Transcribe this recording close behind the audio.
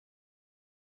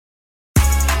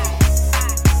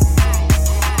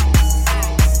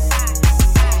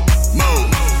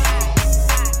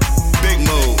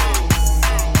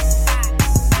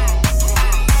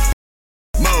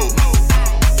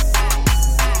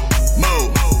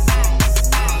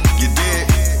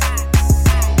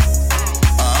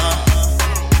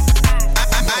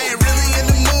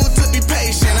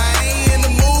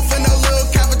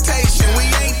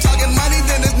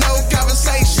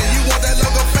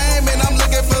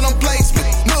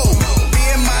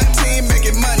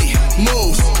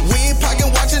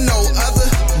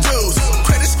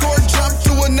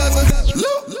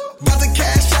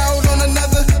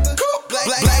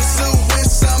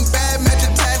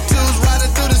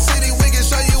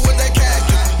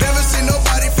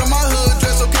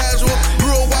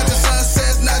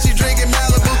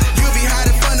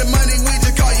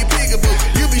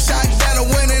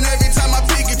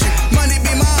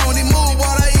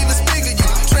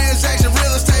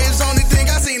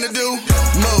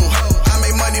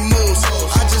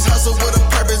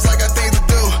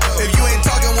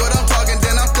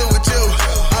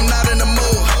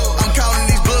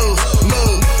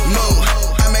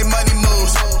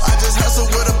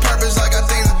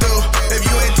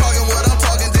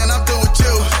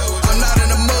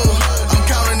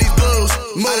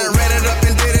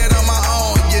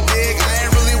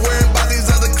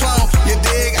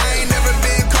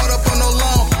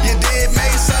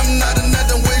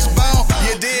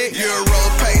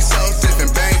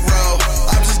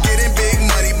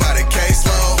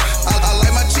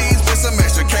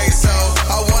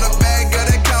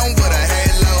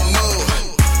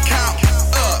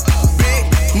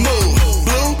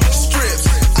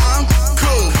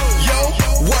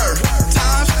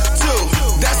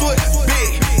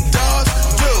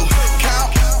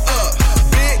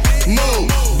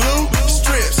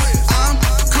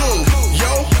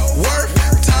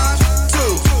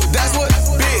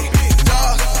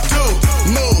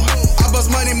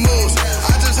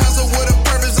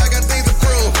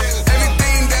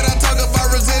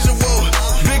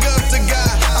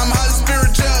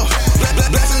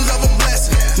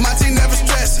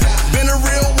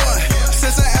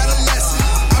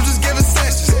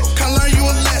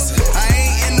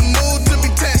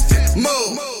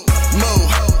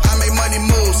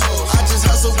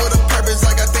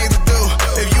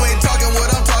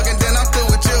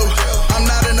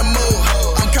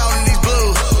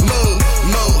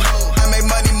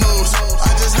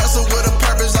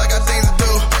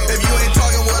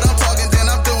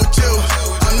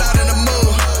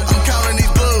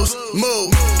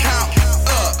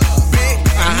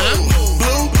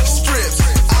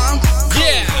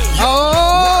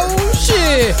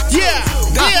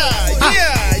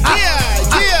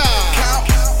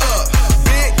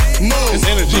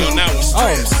me on that one. Oh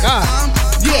my God.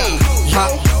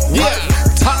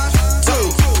 Top two.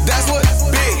 That's what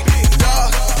big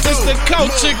dog do. It's the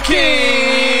Culture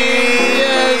King.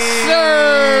 Yes,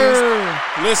 sir.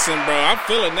 Listen, bro, I'm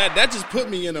feeling that. That just put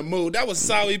me in a mood. That was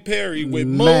Sally Perry with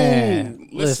Man,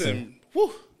 Mood. Listen.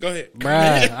 Whew, go ahead.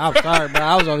 Bruh, I'm sorry, bro.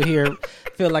 I was over here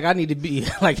feel like I need to be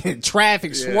like in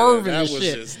traffic swerving and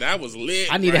shit. That was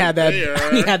lit. I need to have that.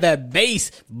 I need to have that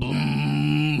bass.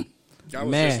 That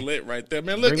was just lit right there,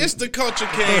 man. Look, it's the Culture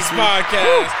Kings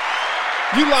podcast.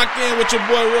 You locked in with your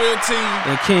boy Royalty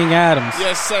and King Adams.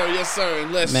 Yes, sir. Yes, sir.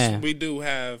 Unless we do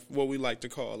have what we like to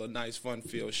call a nice,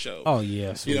 fun-filled show. Oh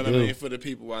yes, you know what I mean. For the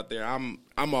people out there, I'm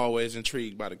always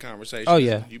intrigued by the conversation. Oh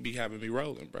yeah, you be having me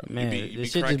rolling, bro. Man,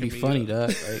 this shit just be funny,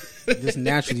 dog. Like, just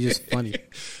naturally just funny.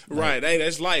 Right. Hey,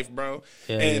 that's life, bro.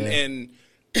 Yeah, and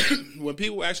when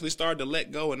people actually start to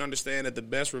let go and understand that the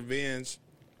best revenge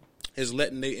is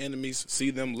letting their enemies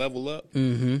see them level up.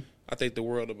 Mm-hmm. I think the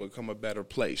world will become a better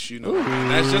place. You know,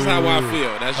 that's just how I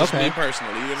feel. That's just me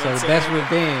personally. You know what I'm saying? So the best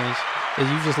revenge is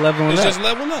you just leveling up. It's just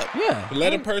level up. Yeah.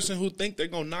 Let a person who think they're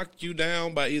gonna knock you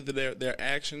down by either their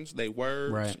actions, their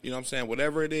words, right. You know what I'm saying?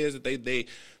 Whatever it is that they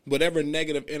whatever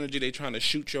negative energy they trying to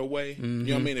shoot your way. Mm-hmm. You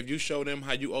know what I mean? If you show them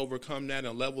how you overcome that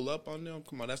and level up on them,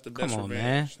 come on, that's the best revenge.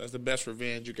 Man. That's the best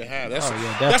revenge you can have.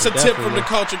 That's a tip from the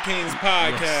Culture Kings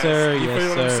podcast. Yes, sir. You feel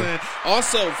what I'm saying? Sir.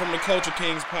 Also from the Culture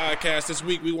Kings podcast this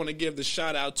week, we want to give the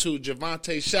shout out to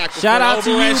Javante Shackelford. Shout out to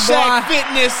you, boy. Shaq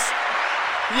Fitness.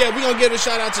 Yeah, we're going to give a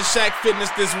shout out to Shaq Fitness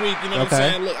this week. You know what I'm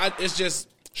saying? Look, it's just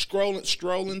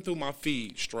strolling through my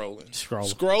feed.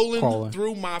 Scrolling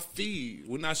through my feed.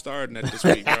 We're not starting that this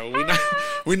week, bro.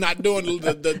 We're not doing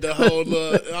the whole,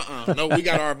 no, we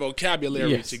got our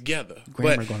vocabulary together.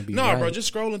 Grammar gonna be right. Bro,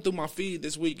 just scrolling through my feed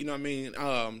this week, you know what I mean?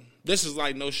 This is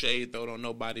like no shade thrown on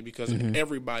nobody because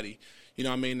everybody, you know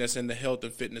what I mean, that's in the health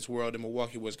and fitness world in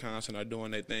Milwaukee, Wisconsin are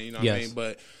doing their thing, you know what I mean?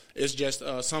 But it's just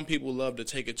some people love to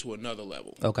take it to another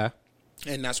level. Okay.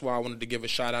 And that's why I wanted to give a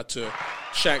shout out to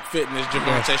Shaq Fitness,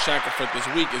 Javante Shackelford this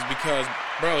week is because,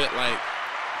 bro,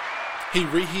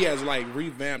 he has like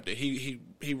revamped it. He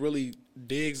really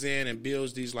digs in and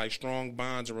builds these like strong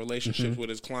bonds and relationships with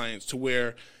his clients to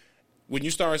where when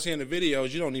you start seeing the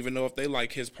videos, you don't even know if they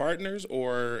like his partners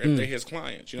or if they're his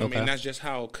clients. You know what I mean? That's just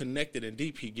how connected and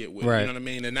deep he get with. Right. You know what I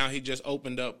mean? And now he just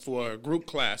opened up for a group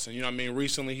class. And you know what I mean?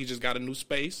 Recently, he just got a new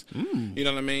space. You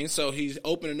know what I mean? So he's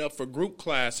opening up for group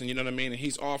class. And you know what I mean? And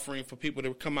he's offering for people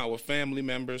to come out with family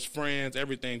members, friends,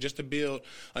 everything, just to build.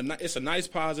 It's a nice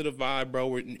positive vibe, bro,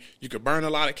 where you could burn a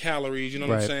lot of calories, you know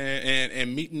what I'm saying?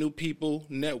 And meet new people,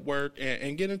 network,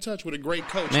 and get in touch with a great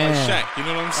coach like Shaq. You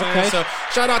know what I'm saying? Okay. So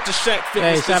shout out to Shaq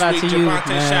Fitness shout out this week, to you,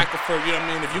 Javante Shackelford. You know what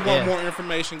I mean? If you want more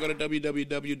information, go to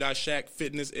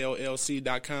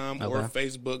www.shaqfitnessllc.com or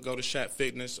Facebook, go to Shaq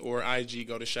Fitness, or IG,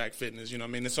 go to Shaq Fitness. You know what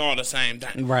I mean? It's all the same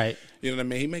thing. Right. You know what I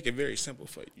mean? He make it very simple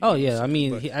for you. Oh, yeah. I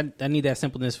mean, I need that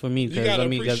simpleness for me. You got to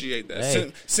appreciate that.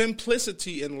 Hey.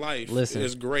 Simplicity in life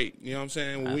is great. You know what I'm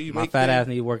saying? My fat ass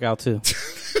need to work out, too.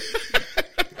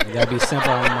 It got to be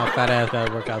simple, and my fat ass got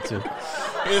to work out, too.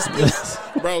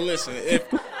 Bro, listen, if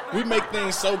we make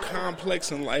things so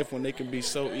complex in life when they can be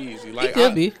so easy. Like, it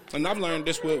could be. And I've learned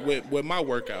this with my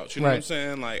workworkouts. You know what I'm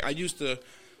saying? Like, I used to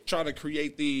try to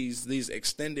create these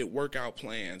extended workout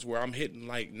plans where I'm hitting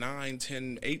like 8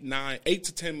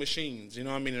 to 10 machines, you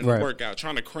know what I mean, in a workout,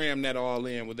 trying to cram that all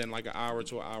in within like an hour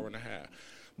to an hour and a half.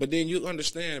 But then you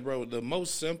understand, bro, the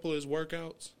most simplest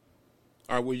workouts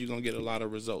are where you're going to get a lot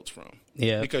of results from.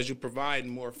 Yeah. Because you're providing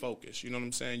more focus. You know what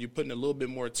I'm saying? You're putting a little bit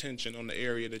more attention on the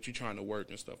area that you're trying to work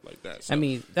and stuff like that. So, I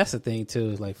mean, that's the thing,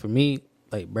 too. Like, for me,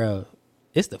 like, bro,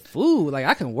 it's the food. Like,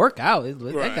 I can work out. It's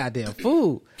that goddamn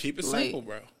food. Keep it simple,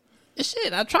 bro.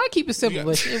 Shit, I try to keep it simple,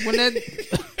 but shit,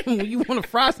 when you want to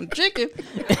fry some chicken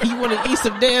and you want to eat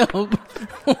some damn,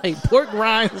 like, pork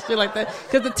rinds and shit like that,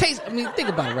 because the taste, I mean, think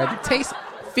about it, right? The taste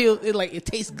it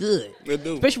tastes good. It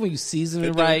do. Especially when you season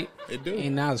it right. It do.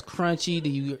 And now it's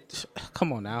crunchy.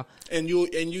 Come on now. And you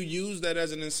use that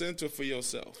as an incentive for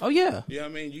yourself. Oh yeah. You know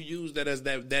what I mean? You use that as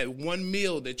that one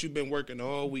meal that you've been working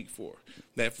all week for.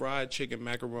 That fried chicken,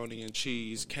 macaroni and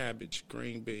cheese, cabbage,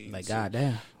 green beans. Like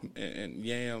goddamn. And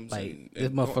yams. Like and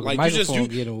this motherfucker like microphone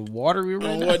getting watery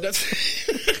right now.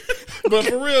 But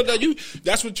for real, though,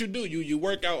 that's what you do. You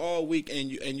work out all week,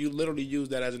 and you literally use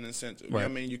that as an incentive. Right. You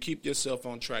know what I mean? You keep yourself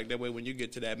on track. That way, when you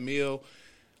get to that meal,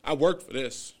 I worked for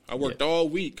this. I worked all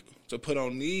week to put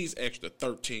on these extra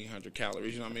 1,300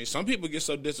 calories. You know what I mean? Some people get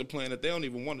so disciplined that they don't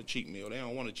even want a cheat meal. They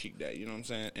don't want a cheat day. You know what I'm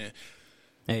saying? And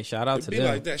Hey, shout out to be them.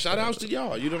 like that. Shout outs to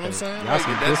y'all. You know what I'm saying? Y'all Like,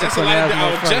 some that's a disciplined lot. ass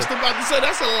I was just motherfuckers. about to say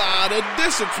that's a lot of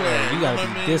discipline. Yeah, you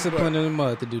gotta be disciplined in the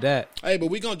mud to do that. Hey, but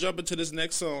we gonna jump into this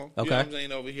next song. You Okay. know what I'm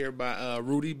saying? Over here by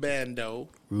Rudy Bando.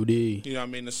 Rudy. You know what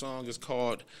I mean? The song is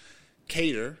called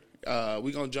Cater.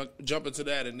 We gonna jump into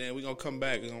that, and then we gonna come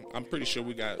back. I'm pretty sure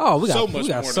we got so much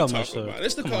more to talk about.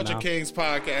 It's the Culture Kings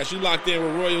podcast. You locked in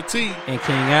with Royalty and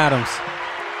King Adams.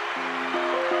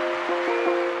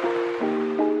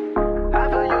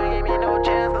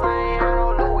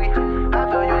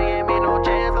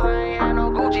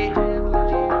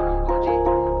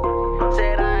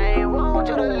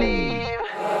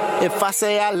 If I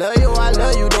say I love you,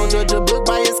 don't judge a book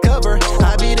by its cover.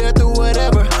 I be there through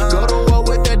whatever, go to war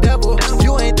with the devil.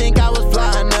 You ain't think I was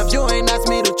fly enough, you ain't ask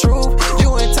me the truth.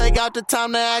 You ain't take out the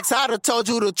time to ask, I'd have told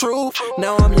you the truth.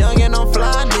 Now I'm young and I'm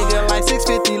fly, nigga, like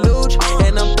 650 luge.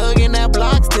 And I'm thugging that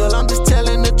block still, I'm just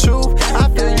telling the truth. I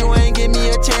feel you ain't give me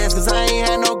a chance, cause I ain't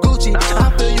had no Gucci.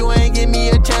 I feel you ain't give me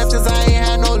a chance, cause I ain't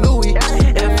had no Louis.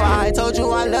 If I told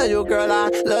you I love you, girl, I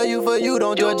love you for you,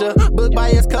 don't judge a book by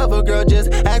its cover, girl,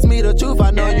 just ask me the truth.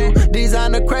 I know you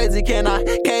designer crazy, can I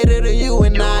cater to you?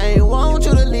 And I ain't want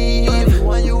you to leave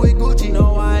when you with Gucci,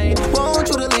 no, I ain't want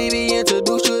you to leave me,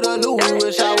 introduce you to Louis.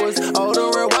 Wish I was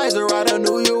older and wiser, I done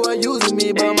knew you were using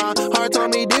me, but my heart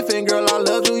told me different, girl, I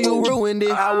loved you, you ruined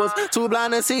it. I was too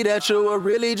blind to see that you were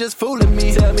really just fooling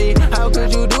me. Tell me, how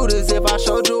could you do this if I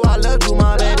showed you I loved you,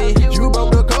 my lady? You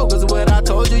broke the code, cause what I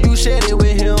told you, you shared it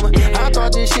with him. I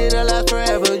thought this shit'll last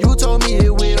forever, you told me it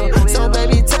will. So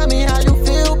baby, tell me how you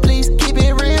feel, please keep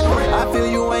it real. I feel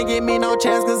you ain't give me no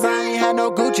chance, cause I ain't had no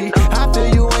Gucci. I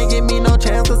feel you ain't give me no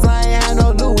chance, cause I ain't had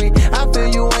no Louis. I feel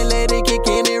you ain't let it kick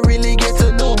in and really get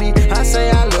to know me. I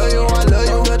say I love you,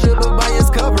 judge a book by its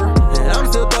cover. And I'm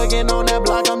still thugging on that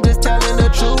block, I'm just telling the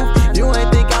truth. You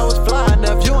ain't think I was fly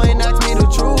enough, you ain't asked me the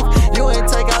truth. You ain't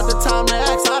take out the time to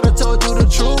ask, I'd have told you the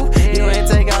truth. You ain't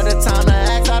take out the time to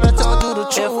ask, I'd have told you the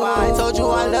truth. If I told you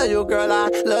I love you, girl, I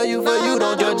love you for you,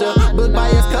 don't judge a book by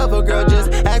its cover, girl,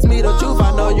 just ask me the truth.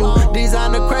 I know you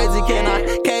designer crazy, can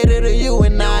I cater to you?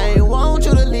 And I ain't want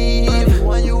you to leave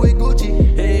when you with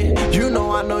Gucci. Hey, you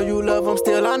know I know you love him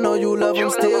still, I know you love him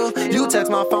still. You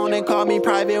text my phone and call me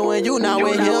private when you not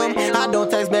with him. I don't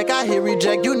text back, I hear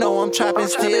reject, you know I'm trapping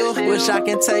still. Wish I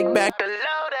can take back the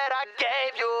love that I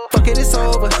gave you. Fuck it, it's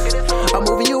over, I'm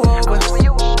moving you over.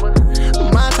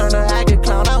 My turn to act a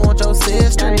clown, I want your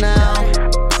sister now.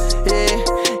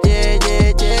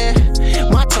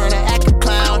 My turn to act a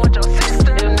clown.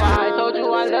 If I told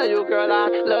you I love you, girl, I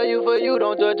love you for you,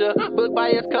 don't judge a book by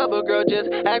its cover, girl, just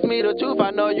ask me the truth.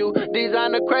 I know you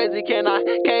designer crazy, can I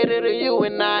cater to you?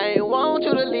 And I ain't want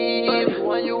you to leave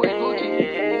when you with Gucci.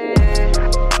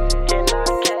 Can I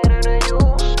cater to you?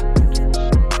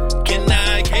 Can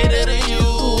I cater to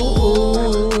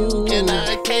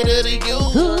you?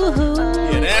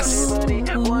 Yeah, that's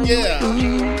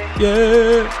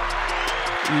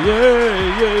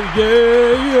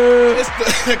It's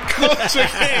the Culture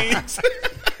Kings.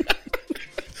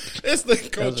 It's the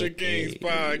Culture Kings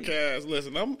podcast.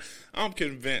 Listen, I'm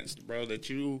convinced, bro, that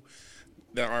you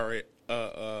are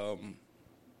a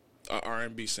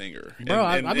R&B singer, bro.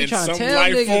 I be trying to tell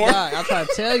niggas. I'm trying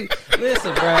to tell you.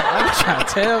 Listen, bro. I be trying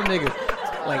to tell niggas.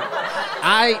 Like,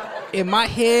 in my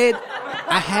head,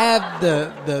 I have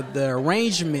the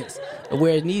arrangements of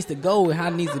where it needs to go and how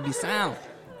it needs to be sound.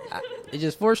 It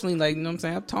just fortunately, like, you know what I'm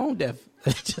saying, I'm tone deaf.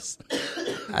 I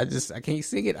can't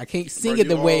sing it. I can't sing it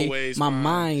the way my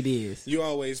mind is. You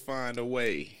always find a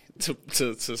way to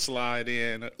slide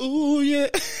in. Ooh yeah,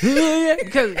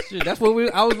 because shit, that's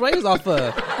what I was raised off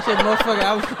of. Shit, motherfucker,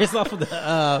 I was raised off of the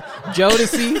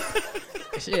Jodeci.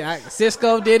 Shit,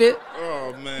 Cisco did it.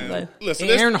 Oh man, like, listen,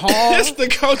 Aaron Hall. It's the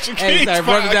Culture Kings. Hey,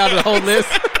 running down the whole list.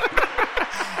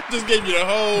 Just gave you the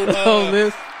whole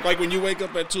list. Like when you wake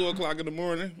up at 2:00 in the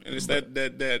morning and it's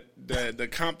the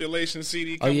compilation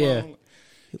CD come on.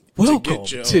 Welcome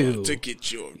to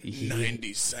get your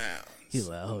 90s sounds. He's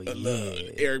like, oh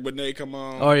yeah. Eric Benet come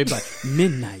on. Or he's like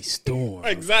Midnight Storm.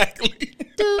 Exactly.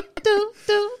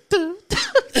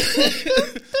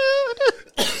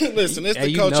 Listen, it's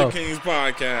the Culture Kings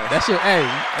podcast. That shit, hey,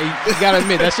 you gotta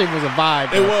admit that shit was a vibe.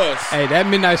 Bro. It was. Hey, that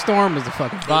Midnight Storm was a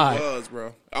fucking vibe. It was,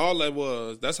 bro. All that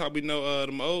was. That's how we know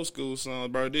them old school songs,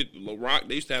 bro. They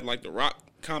used to have like the rock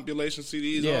compilation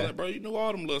CDs. Yeah. All that, bro. You know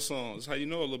all them little songs. How you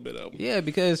know a little bit of them? Yeah,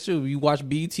 because true. You watch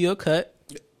BET or Cut,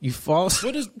 you fall.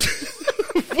 What is?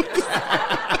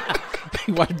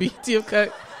 You watch BET or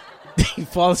Cut, you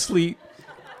fall asleep,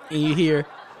 and you hear.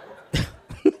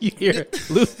 You hear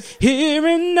here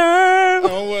and now.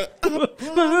 Oh, what? I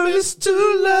Promise to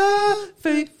love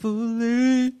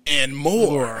faithfully. and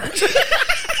more.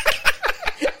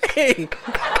 Hey,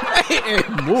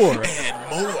 and more. And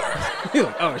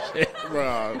more. Oh, shit.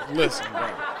 Bro, listen, bro.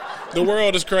 The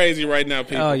world is crazy right now,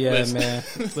 people. Oh, yeah, Listen. man.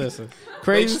 Listen.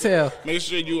 Crazy as hell. Make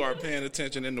sure you are paying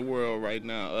attention in the world right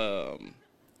now.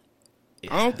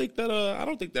 I don't think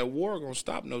that war gonna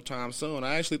stop no time soon.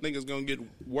 I actually think it's gonna get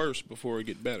worse before it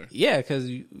get better. Yeah, because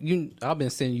I've been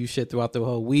sending you shit throughout the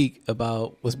whole week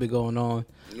about what's been going on.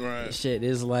 Right. Shit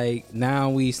is like now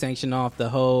we sanction off the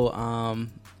whole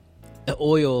the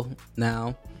oil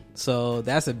now, so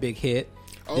that's a big hit.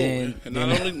 Oh, then,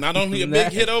 and not only a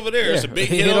big hit over there, it's a big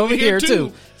hit hit over here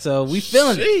too. So we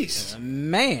feeling Jeez. it,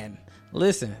 man.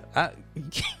 Listen,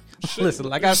 listen.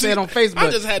 Like I said on Facebook, I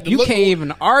just had to you look can't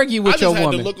even argue I with just your had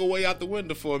woman. to look away out the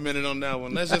window for a minute on that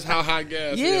one. That's just how high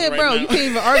gas Yeah, is right bro, now. you can't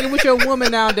even argue with your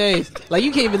woman nowadays. Like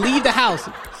you can't even leave the house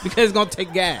because it's gonna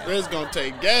take gas. It's gonna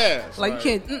take gas. Like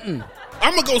you can't.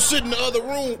 I'm gonna go sit in the other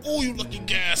room. Ooh, you lucky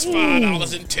gas,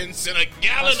 $5.10 a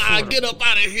gallon. I get up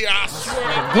out of here. I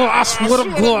swear. I swear to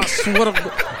God, I swear to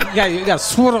God. You got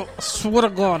swear to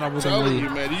God, I was gonna Telling leave. you,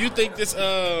 man. Do you think this?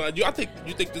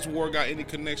 You think this war got any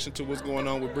connection to what's going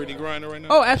on with Brittany Griner right now?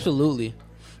 Oh, absolutely.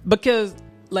 Because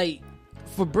like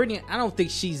for Brittany, I don't think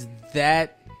she's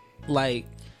that like.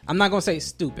 I'm not gonna say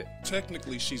stupid.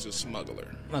 Technically, she's a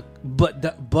smuggler. Look, but the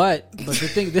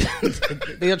thing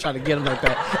they'll try to get him like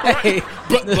that. Hey,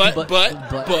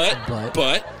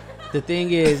 But the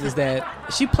thing is that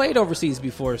she played overseas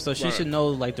before, so she Right. should know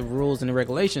like the rules and the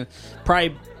regulations.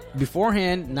 Probably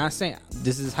beforehand. Not saying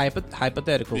this is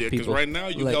hypothetical. yeah, because people. right now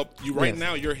you Like, help. You right yes.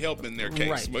 now you're helping their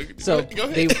case. Right. But- So go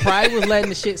ahead. they probably was letting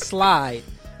the shit slide.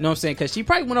 You know what I'm saying? Because she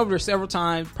probably went over there several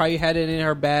times. Probably had it in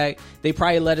her bag. They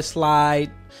probably let it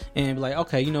slide and be like,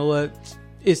 okay, you know what?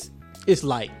 It's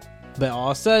light. But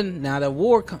all of a sudden, now that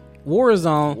war is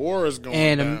on. War is going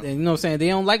and, down. and you know what I'm saying? They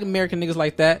don't like American niggas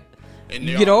like that. And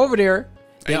You they get all- over there.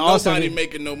 Then Ain't all of a nobody sudden,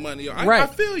 making no money. I Right.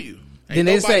 feel you. then Ain't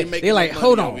they nobody say making they're like, no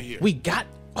hold money on, over here. we got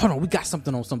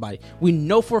something on somebody. We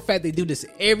know for a fact they do this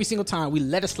every single time. We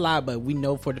let it slide, but we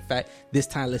know for the fact this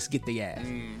time let's get the ass.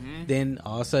 Mm-hmm. Then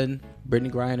all of a sudden,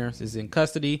 Brittany Griner is in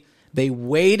custody. They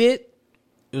waited.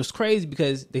 It was crazy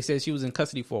because they said she was in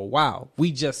custody for a while.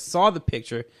 We just saw the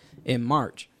picture in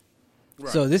March,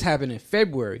 Right. so this happened in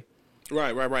February.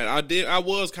 Right. I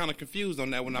was kind of confused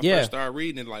on that when I Yeah. first started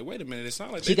reading it. Like, wait a minute, it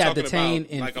sounds like She they're got talking detained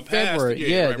about in like a February. past.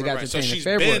 Yeah, right, they got right. So detained in she's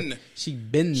February. She's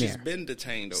been there. She's been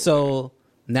detained. Over So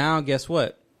now, guess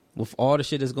what? With all the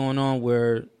shit that's going on,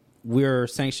 where we're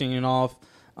sanctioning off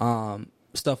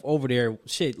stuff over there.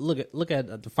 Shit, look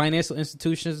at the financial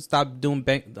institutions stop doing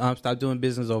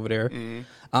business over there.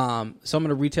 Mm-hmm. Some of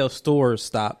the retail stores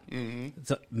stop. Mm-hmm.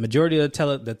 The majority of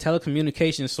the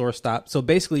telecommunications stores stop. So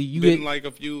basically, you been get like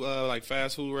a few like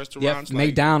fast food restaurants, like,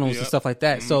 McDonald's and yep. stuff like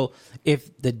that. Mm-hmm. So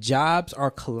if the jobs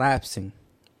are collapsing,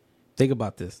 think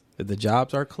about this: if the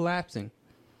jobs are collapsing,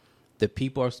 the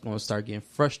people are going to start getting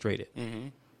frustrated. Mm-hmm.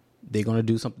 They're going to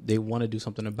do something. They want to do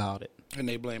something about it. And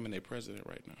they blaming their president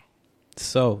right now.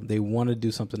 So they want to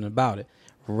do something about it.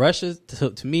 Russia,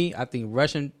 to me, I think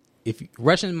Russian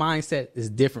mindset is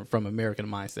different from American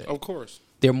mindset. Of course,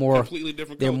 They're more completely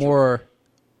different. They're culture. more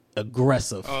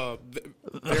aggressive.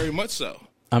 Very much so.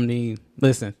 I mean,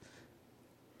 listen,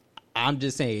 I'm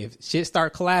just saying, if shit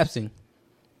start collapsing,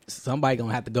 somebody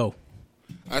gonna have to go.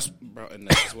 And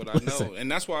that's what I know, Listen. and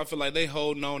that's why I feel like they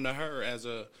holding on to her as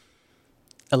A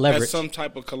leverage. as some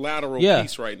type of collateral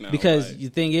piece right now. Because like, the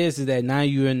thing is that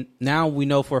now we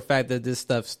know for a fact that this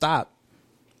stuff stopped.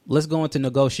 Let's go into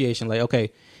negotiation. Like,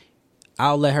 okay,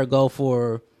 I'll let her go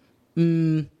for,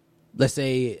 let's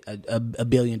say $1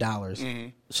 billion,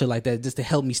 shit like that, just to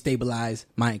help me stabilize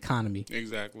my economy,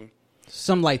 exactly.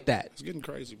 something like that. It's getting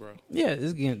crazy, bro. Yeah,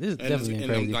 this is definitely getting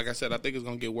crazy. Like I said, I think it's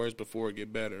gonna get worse before it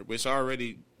get better. But it's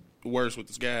already worse with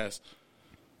this gas.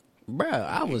 Bruh,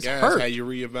 I was Gas hurt. how you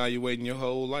reevaluating your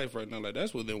whole life right now. Like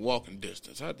that's within walking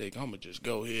distance. I think I'm gonna just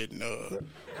go ahead and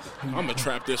I'm gonna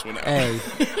trap this one out. Hey,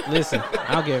 listen,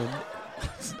 I'll get.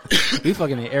 We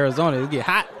fucking in Arizona. It get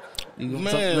hot.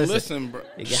 Man, listen, bro.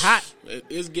 It get hot.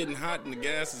 It's getting hot, and the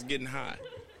gas is getting hot.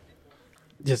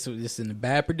 Just in a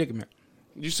bad predicament.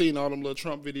 You seen all them little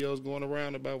Trump videos going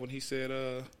around about when he said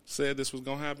this was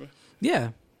gonna happen?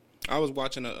 Yeah. I was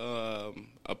watching a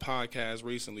podcast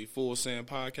recently, Full Send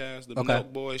Podcast. The Okay.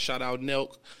 Nelk Boys, shout out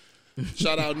Nelk.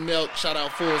 Shout out Nelk, shout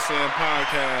out Full Send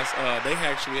Podcast. They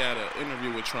actually had an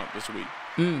interview with Trump this week.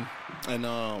 And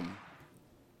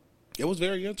it was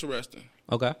very interesting.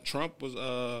 Okay. Trump was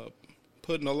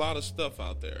putting a lot of stuff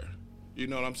out there. You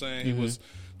know what I'm saying? He was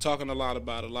talking a lot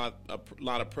about a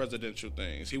lot of presidential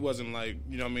things. He wasn't like,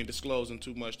 you know what I mean, disclosing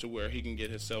too much to where he can get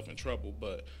himself in trouble.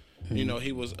 But, you know,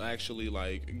 he was actually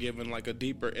like giving like a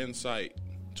deeper insight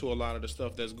to a lot of the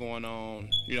stuff that's going on,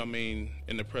 you know what I mean,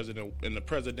 in the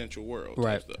presidential world.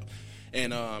 Right. Stuff.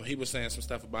 And he was saying some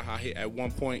stuff about how at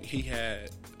one point he had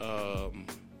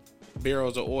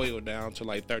barrels of oil down to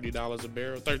like $30 a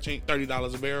barrel,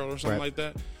 $30 a barrel or something like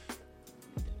that.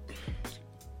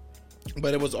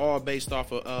 But it was all based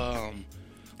off of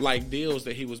like deals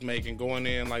that he was making, going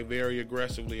in like very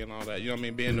aggressively and all that. You know what I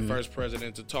mean? Being the first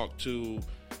president to talk to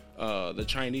the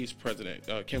Chinese president,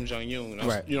 Kim Jong-un.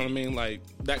 Right. You know what I mean? Like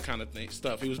that kind of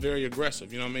stuff. He was very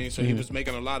aggressive, you know what I mean? So he was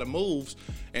making a lot of moves,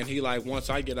 and he like, once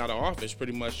I get out of office,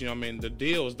 pretty much, you know what I mean, the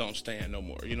deals don't stand no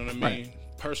more. You know what I mean? Right.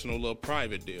 Personal little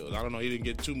private deals. I don't know. He didn't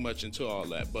get too much into all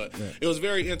that, but it was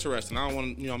very interesting. I don't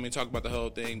want to, you know what I mean, talk about the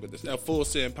whole thing, but this Full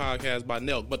Send podcast by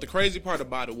Nelk. But the crazy part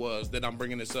about it was that I'm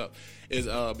bringing this up is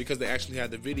because they actually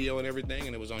had the video and everything,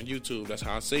 and it was on YouTube. That's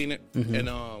how I seen it. And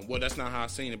well, that's not how I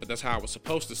seen it, but that's how I was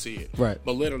supposed to see it. Right.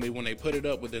 But literally, when they put it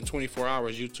up within 24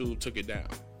 hours, YouTube took it down.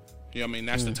 You know what I mean?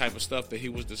 That's the type of stuff that he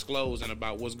was disclosing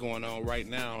about what's going on right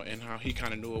now and how he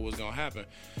kind of knew it was going to happen.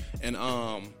 And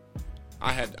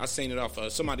I seen it off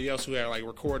of somebody else who had like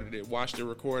recorded it, watched it,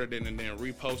 recorded it, and then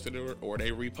reposted it, or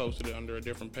they reposted it under a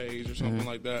different page or something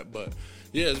like that. But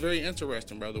yeah, it's very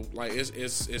interesting, brother. Like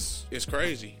it's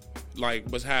crazy, like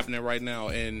what's happening right now.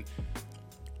 And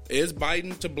is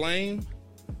Biden to blame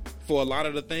for a lot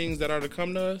of the things that are to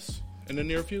come to us in the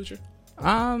near future?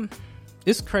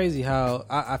 It's crazy how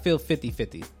I feel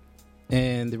 50-50.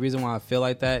 And the reason why I feel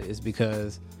like that is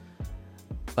because,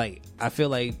 like, I feel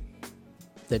like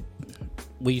that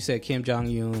when you said Kim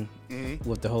Jong-un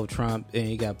with the whole Trump, and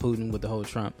you got Putin with the whole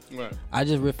Trump, right. I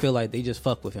just really feel like they just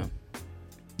fuck with him. You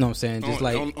know what I'm saying? Just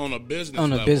on a business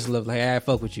level. Business level, like, I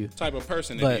fuck with you. Type of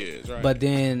person that he is, right? But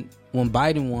then when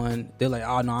Biden won, they're like,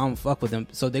 oh no, I don't fuck with him.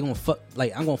 So they gonna fuck,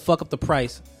 like, I'm gonna fuck up the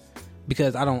price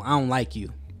because I don't like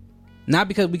you. Not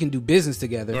because we can do business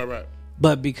together, right.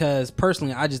 But because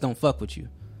personally, I just don't fuck with you.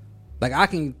 Like, I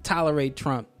can tolerate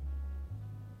Trump.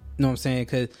 You know what I'm saying?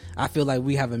 Because I feel like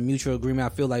we have a mutual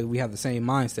agreement. I feel like we have the same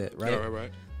mindset, right?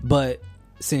 Right. But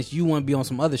since you want to be on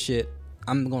some other shit,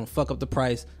 I'm going to fuck up the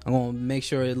price. I'm going to make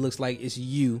sure it looks like it's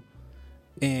you.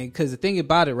 And because the thing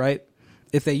about it, right,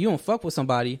 if you don't fuck with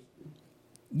somebody,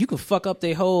 you can fuck up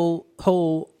their whole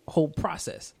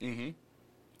process. Mm-hmm.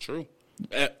 True.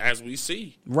 As we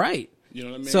see. Right. You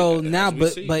know what I mean? So now,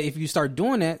 but if you start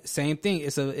doing that, same thing.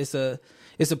 It's a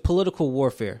political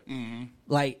warfare. Mm-hmm.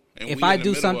 Like, and if I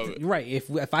do something, right?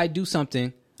 If I do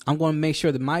something, I'm going to make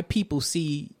sure that my people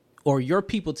see, or your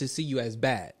people to see you as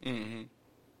bad. Mm-hmm.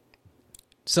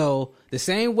 So the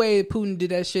same way Putin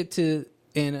did that shit to,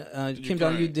 and Kim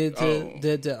Jong-un did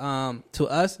to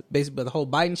us, basically the whole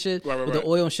Biden shit with the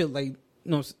oil and shit, like, you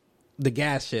know, the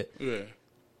gas shit. Yeah.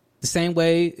 The same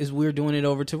way as we're doing it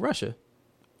over to Russia.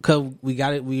 Because we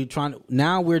got it,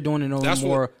 now we're doing it on a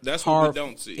more hard, what we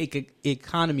don't see.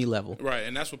 Economy level. Right,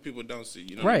 and that's what people don't see.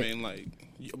 You know what I mean? Like,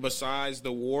 besides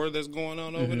the war that's going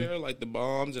on over there, like the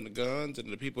bombs and the guns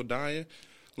and the people dying,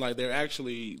 like, they're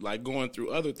actually, like, going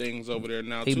through other things over there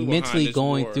now, too. They mentally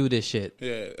going through this shit.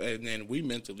 Yeah, and then we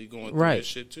mentally going through this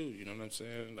shit, too. You know what I'm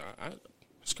saying?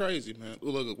 It's crazy, man.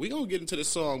 Look, we gonna get into this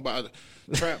song by the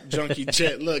Trap Junkie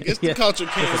Jet. Look, it's the Culture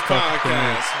Kings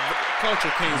podcast.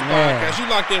 Culture Kings podcast. You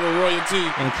locked in with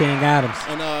Royalty and King Adams.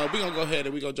 And we gonna go ahead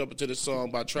and we gonna jump into this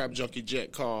song by Trap Junkie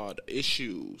Jet called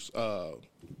 "Issues."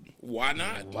 Why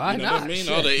not? Why not? What I mean?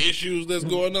 All the issues that's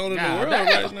going on in the world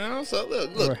right now. So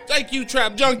look. Thank you,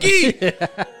 Trap Junkie,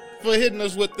 for hitting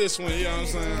us with this one. You know what I'm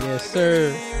saying? Yes,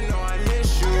 sir.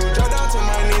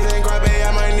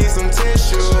 Some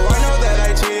tissue. I know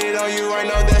that I cheated on you. I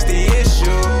know that's the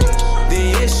issue.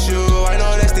 The issue. I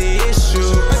know that's the issue.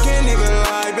 I can't even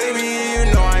lie, baby.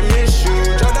 You know I miss you.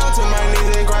 Drop down to my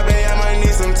knees and cry, baby. I might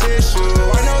need some tissue.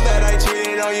 I know that I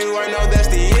cheated on you. I know that's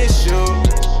the issue.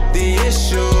 The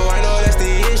issue. I know that's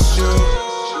the issue.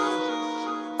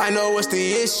 I know what's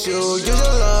the issue. Use your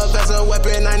love as a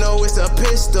weapon. I know it's a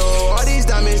pistol. All these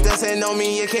diamonds dancing on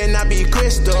me, it cannot be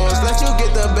crystals. Let you get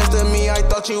the best of me, I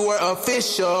thought you were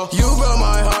official. You broke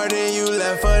my heart and you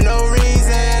left for no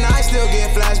reason. I still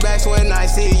get flashbacks when I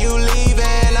see you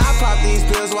leaving. I pop these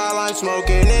pills while I'm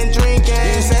smoking and drinking.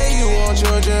 You say you want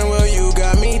children, well you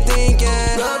got me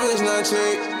thinking. Love is not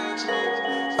cheap.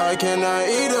 I cannot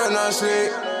eat or not sleep.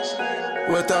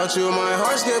 Without you my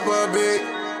heart skip a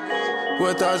beat.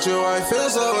 Without you, I feel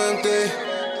so empty.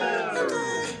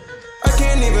 I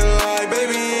can't even lie,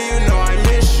 baby, you know I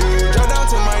miss you. Drop down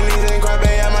to my knees and cry,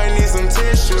 baby, I might need some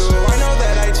tissue. I know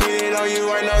that I cheated on you,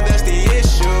 I know that's the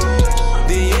issue.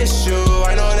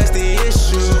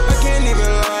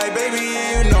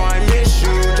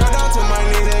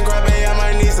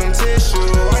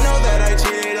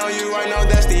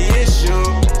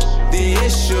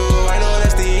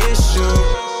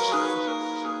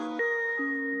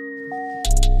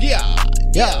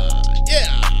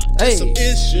 It's some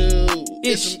issues.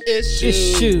 It's some issues.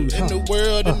 Issues. In the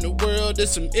world, there's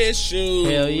some issues.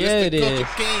 Hell yeah, it's the it Culture is.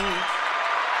 King.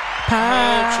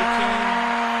 Podcast.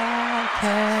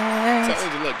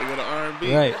 Told you, look, they go to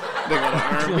R&B. Right. They go to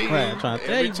R&B. Right, I'm trying to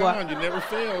tell Every you, boy. time, you never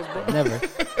fails, bro. Never.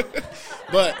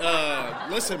 But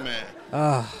listen, man.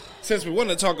 Since we want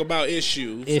to talk about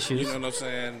issues, you know what I'm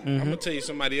saying? I'm gonna tell you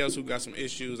somebody else who got some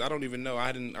issues. I don't even know.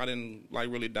 I didn't like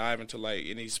really dive into like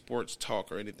any sports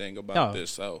talk or anything about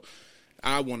this. So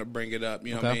I want to bring it up.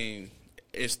 You know what I mean?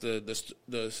 It's the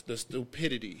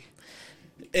stupidity.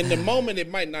 In the moment, it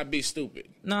might not be stupid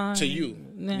to you.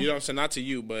 Nah. You know what I'm saying? Not to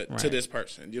you, but to Right. this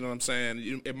person. You know what I'm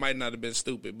saying? It might not have been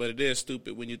stupid, but it is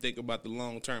stupid when you think about the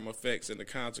long-term effects and the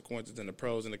consequences and the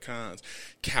pros and the cons.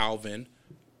 Calvin.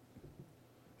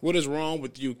 What is wrong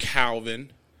with you,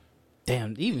 Calvin?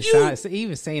 Damn, even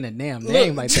saying a damn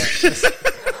name like that.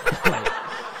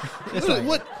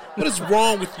 What is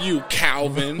wrong with you,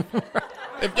 Calvin?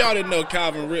 If y'all didn't know,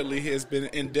 Calvin Ridley has been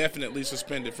indefinitely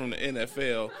suspended from the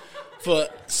NFL for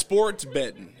sports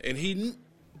betting, and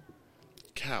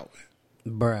Calvin,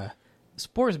 Bruh.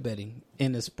 Sports betting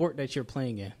in the sport that you're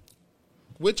playing in.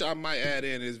 which I might add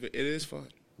in, it is fun.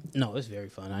 No, it's very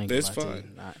fun. I ain't It's gonna lie to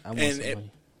fun. you. I want some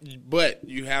money. But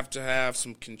you have to have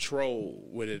some control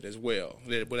with it as well.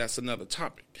 But that's another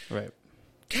topic. Right.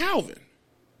 Calvin,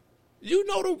 you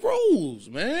know the rules,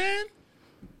 man.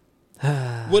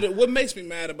 What makes me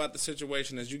mad about the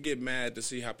situation is you get mad to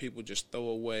see how people just throw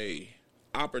away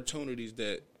opportunities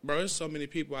that, bro, there's so many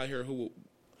people out here who will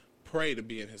pray to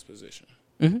be in his position.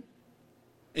 Mm-hmm.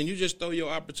 And you just throw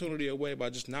your opportunity away by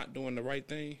just not doing the right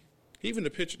thing. Even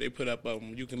the picture they put up of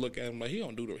him, you can look at him like he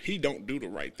don't do the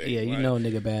right thing. Yeah, you know a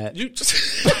nigga bad. You just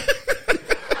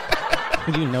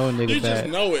You know a nigga you bad.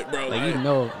 just know it, bro. Like, you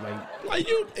know, like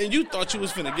you thought you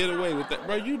was finna get away with that,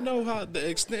 bro. You know how the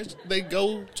extent they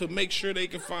go to make sure they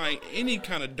can find any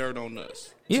kind of dirt on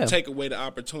us to take away the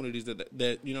opportunities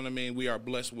that you know what I mean. We are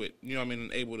blessed with, you know what I mean,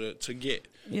 and able to get.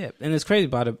 Yeah, and it's crazy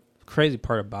about it. Crazy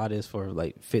part about it is for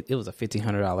like it was a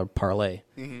 $1,500 parlay,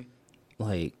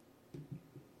 like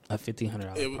a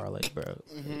 $1,500 parlay, bro.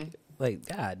 Like,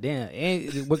 god damn!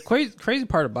 And what crazy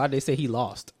part about it, they say he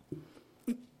lost.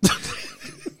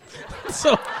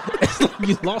 So it's like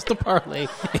you lost the parlay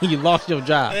and you lost your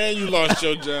job. And you lost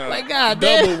your job. Like, god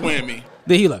double damn. whammy.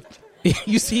 Then he left.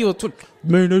 You see, he was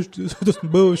man, that's some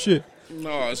bullshit.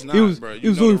 No, it's not, bro. It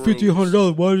was only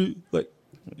 $1,500. Why did like?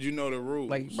 You know the rules.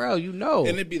 Like, bro, you know. And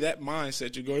it'd be that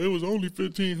mindset. You go, it was only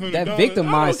 $1,500. That victim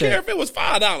mindset. I don't care if it was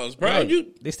 $5, bro.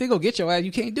 Right. They still go get your ass.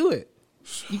 You can't do it.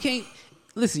 You can't.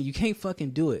 Listen, you can't fucking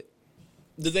do it.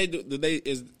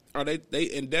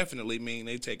 They indefinitely mean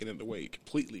they taking it away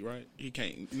completely, right? He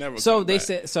can't never. So they back.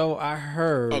 said. So I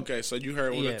heard. Okay, so you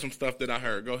heard some stuff that I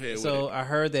heard. Go ahead. So with it. I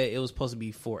heard that it was supposed to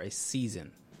be for a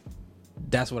season.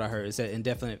 That's what I heard. It said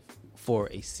indefinite for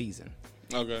a season.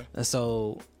 Okay. And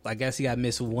so I guess he got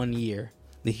missed 1 year.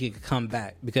 That he could come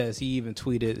back because he even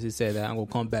tweeted. He said that I'm gonna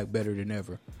come back better than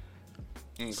ever.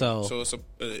 Okay. So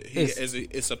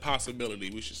it's a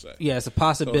possibility. We should say. Yeah, it's a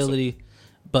possibility,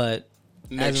 but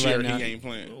next year now, he ain't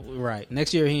playing. Right,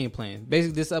 next year he ain't playing.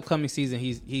 Basically, this upcoming season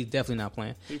he's definitely not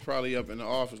playing. He probably up in the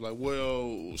office like,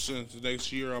 well, since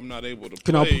next year I'm not able to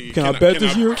play. Can I bet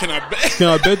this year? Can I bet? Can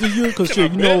I bet this year? Because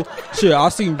shit, you know, I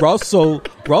seen Russell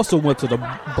went to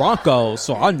the Broncos,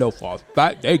 so I know for a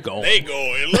fact they go. They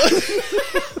going. Look.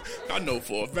 I know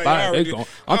for a fact.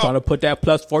 I'm trying to put that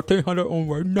plus 1,400 on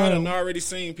right now. I done already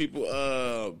seen people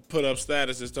put up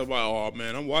status and stuff like, oh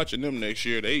man, I'm watching them next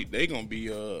year. They gonna be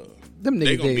them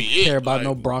niggas didn't care about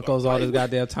no Broncos all this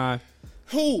goddamn time.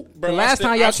 Who, bro? The last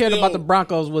time y'all cared about the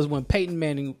Broncos was when Peyton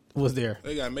Manning was there.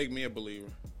 They gotta make me a believer.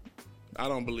 I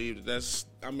don't believe that's.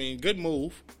 I mean, good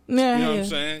move. Yeah, you know what I'm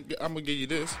saying. I'm gonna give you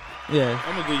this. Yeah,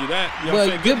 I'm gonna give you that. You know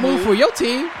well, good move for your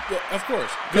team. Yeah, of course.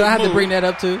 Because I have to bring that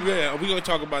up too. Yeah, we're gonna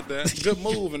talk about that. Good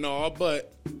move and all,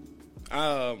 but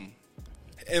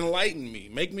enlighten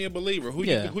me, make me a believer. Who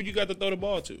you got to throw the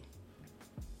ball to?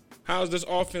 How is this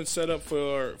offense set up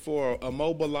for a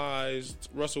mobilized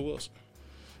Russell Wilson?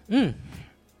 You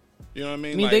know what I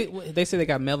mean? They say they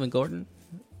got Melvin Gordon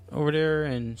over there,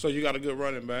 and so you got a good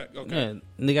running back. Okay, yeah, and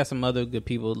they got some other good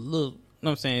people. Little, you know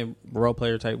what I'm saying, role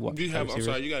player type. You have. I'm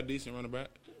sorry, you got a decent running back.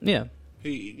 Yeah,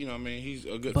 you know what I mean. He's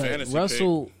a good but fantasy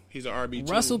Russell pick. He's an RB2.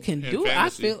 Russell can do it. I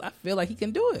feel like he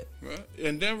can do it. Right.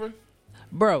 In Denver,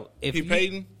 bro. If he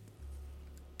Peyton.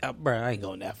 Bro, I ain't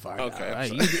going that far. Okay,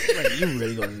 you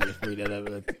really gonna just bring that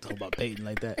up talk about Peyton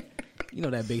like that? You know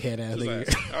that big head ass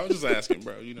nigga. I was just asking,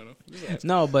 bro. You know.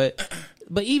 No, but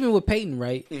even with Peyton,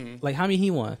 right? Mm-hmm. Like how many he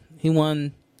won? He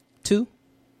won 2.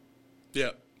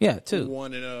 Yeah. Yeah, 2.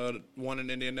 One in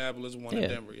Indianapolis, one in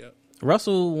Denver. Yep.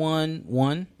 Russell won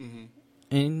 1,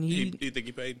 and you think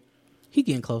he paid? He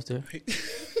getting close there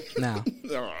now. I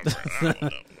don't know. I don't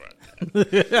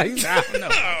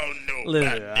know.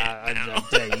 Listen, I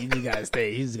tell you, you just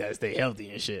gotta stay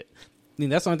healthy and shit. I mean,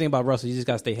 that's the only thing about Russell. You just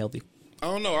gotta stay healthy. I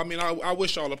don't know. I mean, I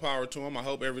wish all the power to him. I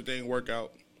hope everything work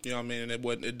out. You know what I mean?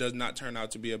 And it does not turn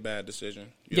out to be a bad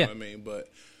decision. You know what I mean? But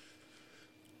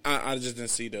I just didn't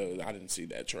see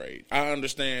that trade. I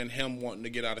understand him wanting to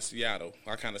get out of Seattle.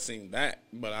 I kind of seen that,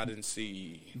 but I didn't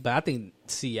see. But I think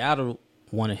Seattle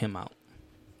wanted him out.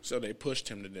 So they pushed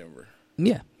him to Denver.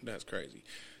 Yeah. That's crazy.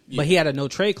 Yeah. But he had a no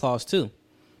trade clause too.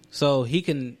 So he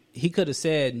could have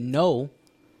said no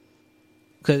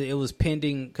because it was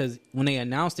pending, because when they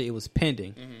announced it was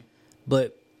pending. Mm-hmm.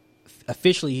 But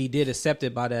officially he did accept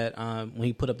it by that when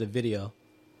he put up the video.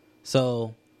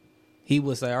 So he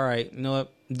was like, all right, you know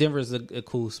what? Denver's a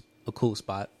cool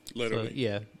spot. Literally. So,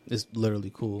 yeah, it's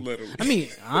literally cool. Literally. I mean,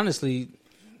 honestly,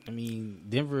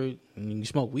 Denver, you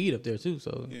smoke weed up there too,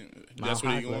 so yeah, that's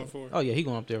what he going for. Oh yeah, he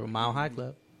going up there with Mile High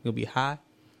Club. He'll be high.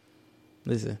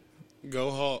 Listen,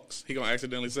 go Hawks. He gonna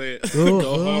accidentally say it.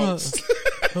 Go Hawks.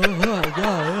 Go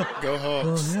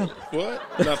Hawks.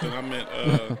 What? Nothing. I meant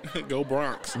go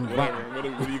Bronx. Whatever.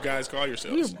 What do you guys call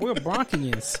yourselves? We're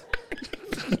Bronxians.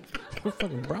 We're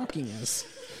fucking Bronxians.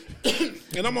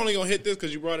 And I'm only gonna hit this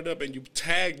because you brought it up and you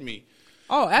tagged me.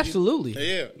 Oh, absolutely.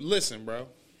 Yeah. Listen, bro.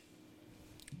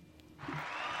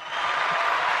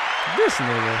 This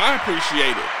nigga. I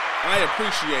appreciate it.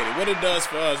 What it does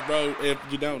for us, bro, if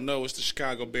you don't know, it's the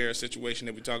Chicago Bears situation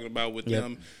that we're talking about with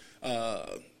them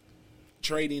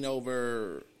trading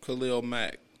over Khalil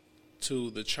Mack to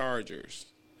the Chargers.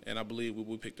 And I believe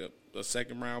we picked up a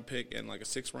 2nd-round pick and like a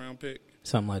 6th-round pick.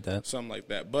 Something like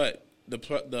that. But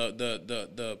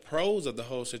the pros of the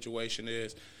whole situation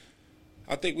is,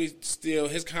 I think we still,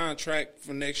 his contract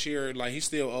for next year, like he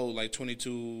still owed like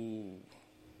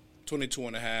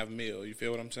 $22.5 million. You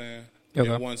feel what I'm saying? Okay.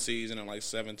 In one season and like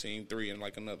 17-3 in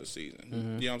like another season.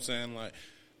 Mm-hmm. You know what I'm saying? Like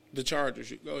the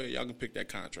Chargers, go ahead, y'all can pick that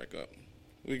contract up.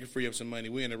 We can free up some money.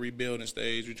 We're in a rebuilding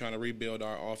stage. We're trying to rebuild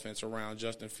our offense around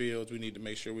Justin Fields. We need to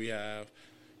make sure we have,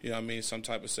 you know what I mean, some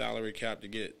type of salary cap to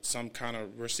get some kind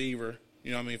of receiver,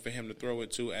 you know what I mean, for him to throw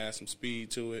it to, add some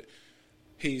speed to it.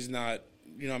 He's not,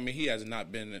 you know what I mean, he has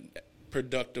not been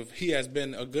productive. He has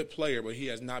been a good player, but he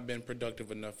has not been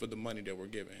productive enough for the money that we're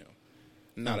giving him.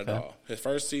 Not at all. His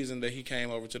first season that he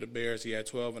came over to the Bears, he had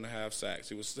 12.5 sacks.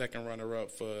 He was 2nd runner-up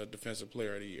for Defensive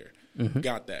Player of the Year. Mm-hmm.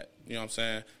 Got that. You know what I'm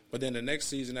saying? But then the next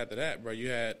season after that, bro, you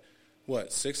had,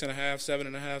 6.5,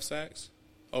 7.5 sacks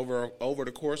over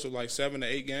the course of like 7 to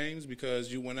 8 games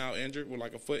because you went out injured with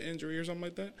like a foot injury or something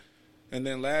like that. And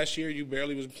then last year you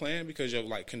barely was playing because of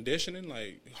like conditioning,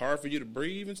 like hard for you to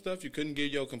breathe and stuff. You couldn't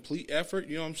give your complete effort.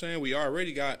 You know what I'm saying? We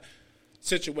already got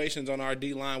situations on our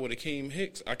D-line with Akeem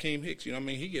Hicks, you know what I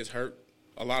mean? He gets hurt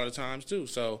a lot of times too.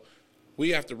 So we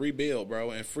have to rebuild,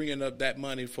 bro, and freeing up that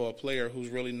money for a player who's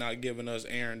really not giving us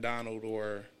Aaron Donald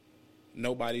or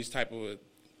nobody's type of a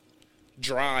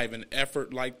drive and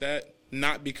effort like that,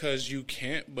 not because you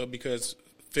can't, but because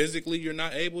physically you're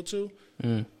not able to,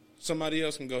 somebody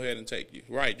else can go ahead and take you.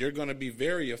 Right, you're going to be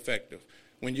very effective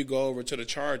when you go over to the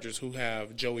Chargers who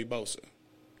have Joey Bosa.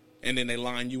 And then they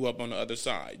line you up on the other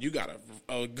side. You got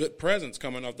a good presence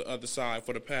coming off the other side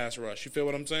for the pass rush. You feel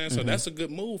what I'm saying? Mm-hmm. So that's a good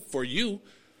move for you,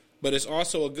 but it's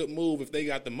also a good move if they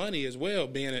got the money as well,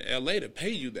 being in L.A., to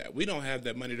pay you that. We don't have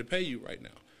that money to pay you right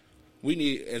now. We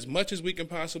need as much as we can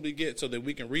possibly get so that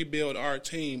we can rebuild our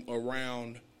team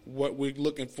around what we're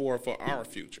looking for our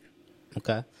future.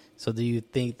 Okay. So do you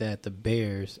think that the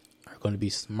Bears are going to be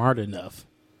smart enough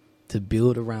to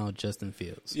build around Justin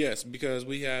Fields? Yes, because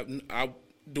we have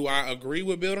do I agree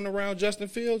with building around Justin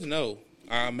Fields? No.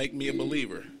 Make me a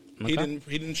believer. Okay.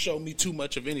 He didn't show me too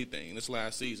much of anything this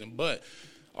last season. But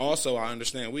also I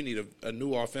understand we need a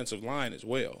new offensive line as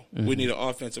well. Mm-hmm. We need an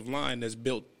offensive line that's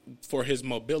built for his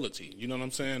mobility. You know what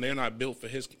I'm saying? They're not built for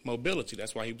his mobility.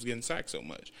 That's why he was getting sacked so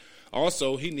much.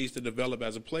 Also, he needs to develop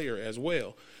as a player as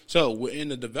well. So we're in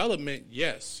the development,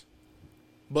 yes.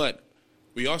 But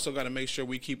we also got to make sure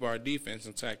we keep our defense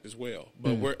intact as well.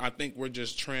 But I think we're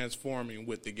just transforming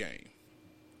with the game.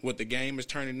 What the game is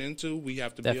turning into, we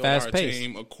have to build our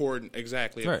team according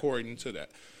to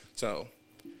that. So,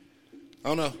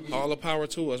 I don't know. All the power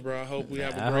to us, bro. I hope we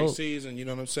have a great season. You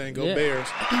know what I'm saying? Go Bears.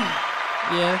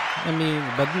 Yeah, I mean,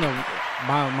 but you know,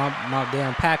 my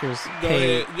damn Packers. Go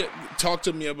ahead. Yeah, talk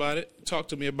to me about it.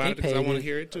 Because I want to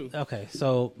hear it too. Okay,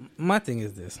 so my thing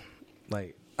is this: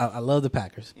 like, I love the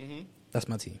Packers. Mm-hmm. That's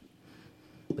my team.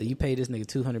 But you pay this nigga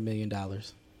 $200 million.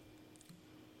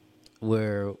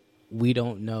 where we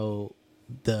don't know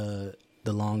the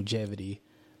longevity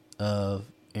of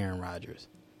Aaron Rodgers.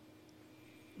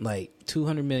 Like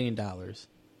 $200 million.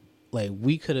 Like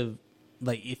we could have,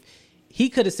 like if he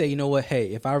could have said, you know what, hey,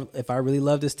 if I really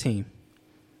love this team,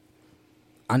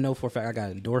 I know for a fact I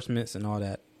got endorsements and all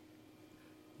that.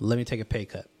 Let me take a pay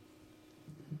cut.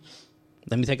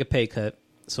 Let me take a pay cut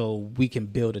so we can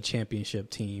build a championship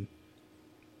team.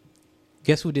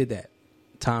 Guess who did that?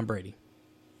 Tom Brady.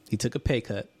 He took a pay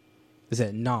cut. He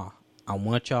said, nah, I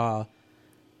want y'all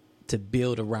to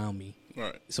build around me,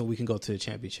 right, so we can go to the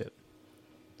championship.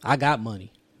 I got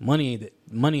money. Money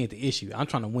ain't the issue. I'm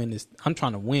trying to win this. I'm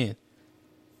trying to win.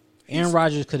 Aaron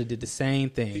Rodgers could have did the same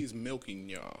thing. He's milking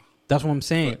y'all. That's what I'm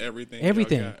saying. For everything.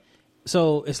 Everything.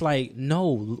 So it's like,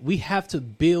 no, we have to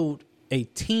build a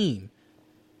team.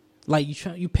 Like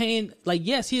you paying. Like,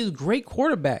 yes, he is a great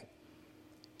quarterback.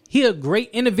 He a great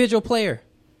individual player.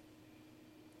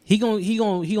 He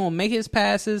gonna make his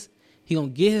passes. He gonna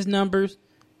get his numbers.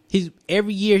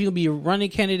 Every year he'll be a running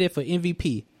candidate for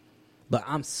MVP. But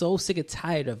I'm so sick and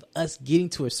tired of us getting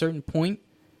to a certain point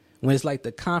when it's like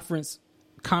the conference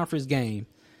game.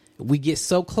 We get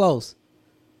so close,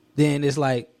 then it's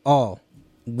like, oh,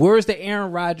 where's the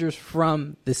Aaron Rodgers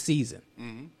from the season?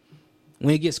 Mm-hmm.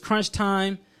 When it gets crunch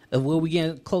time of where we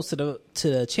get close to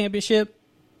the championship,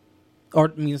 or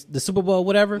the Super Bowl,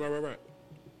 whatever. Right.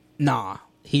 Nah,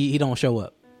 he don't show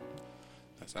up.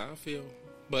 That's how I feel.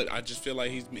 But I just feel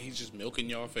like he's just milking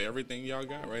y'all for everything y'all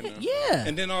got right now. Yeah.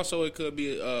 And then also it could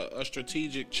be a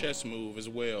strategic chess move as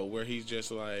well, where he's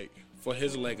just like, for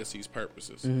his legacy's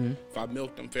purposes. Mm-hmm. If I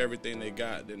milk them for everything they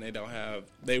got, then they don't have.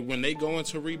 When they go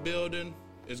into rebuilding,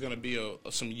 it's going to be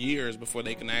some years before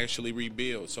they can actually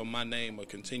rebuild. So my name will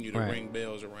continue to ring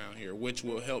bells around here, which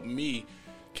will help me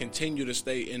continue to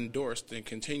stay endorsed and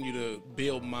continue to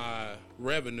build my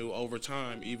revenue over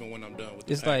time, even when I'm done with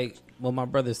the It's Packers. like what my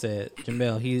brother said,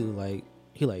 Jamel. He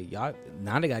like y'all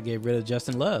now they got to get rid of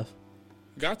Justin Love.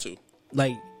 Got to.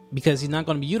 Like, because he's not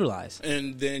going to be utilized.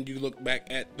 And then you look back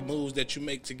at the moves that you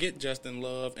make to get Justin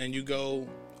Love, and you go,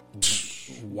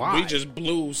 why? We just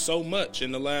blew so much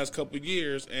in the last couple of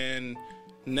years, and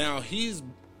now he's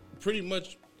pretty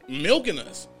much milking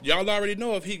us. Y'all already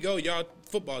know if he go, y'all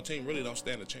football team really don't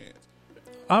stand a chance.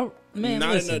 Oh man,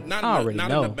 not listen, in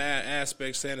know. a bad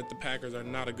aspect, saying that the Packers are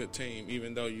not a good team,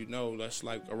 even though you know that's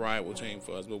like a rival team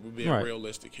for us. But we're being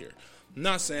realistic here. I'm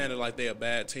not saying that like they're a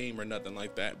bad team or nothing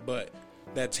like that, but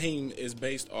that team is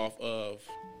based off of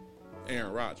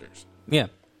Aaron Rodgers. Yeah.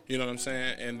 You know what I'm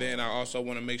saying? And then I also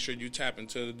want to make sure you tap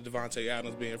into Devontae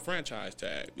Adams being franchise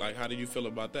tag. Like, how do you feel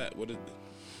about that?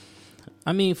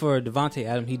 I mean, for Devontae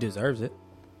Adams, he deserves it.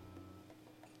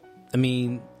 I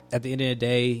mean, at the end of the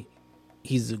day,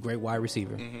 he's a great wide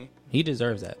receiver. Mm-hmm. He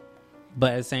deserves that.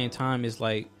 But at the same time, it's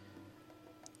like,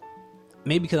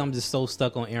 maybe because I'm just so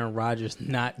stuck on Aaron Rodgers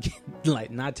not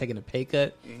taking a pay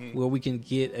cut, where we can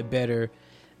get a better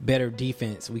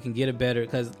defense. We can get a better,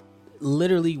 because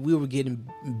literally we were getting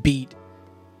beat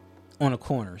on the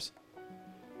corners,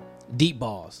 deep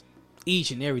balls,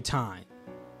 each and every time.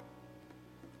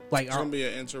 Like, it's gonna be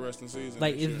an interesting season.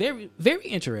 Like, it's very, very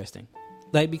interesting.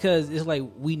 Like, because it's like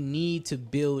we need to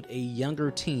build a younger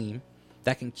team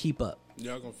that can keep up.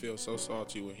 Y'all gonna feel so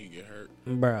salty when he get hurt,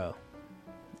 bro.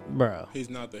 He's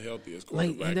not the healthiest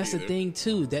quarterback. Like, and that's either. the thing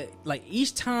too. That like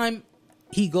each time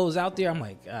he goes out there, I'm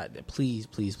like, God, please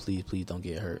don't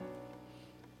get hurt.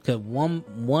 Because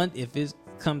one, if it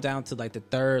comes down to like the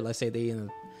third, let's say they in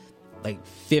like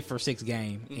fifth or sixth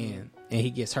game, and he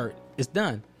gets hurt, it's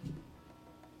done.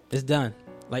 It's done.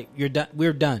 Like, you're done.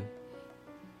 We're done.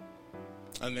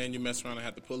 And then you mess around and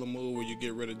have to pull a move where you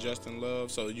get rid of Justin Love,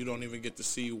 so you don't even get to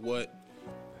see what,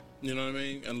 you know what I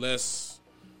mean? Unless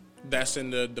that's in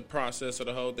the process of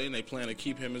the whole thing, they plan to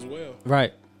keep him as well.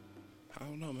 Right. I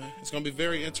don't know, man. It's gonna be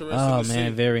very interesting. Oh to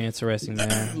man, see. very interesting,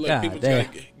 man. Look, God people damn.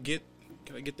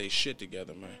 gotta get their shit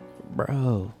together, man.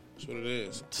 Bro. That's what it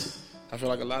is. I feel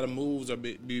like a lot of moves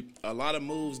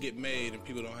get made, and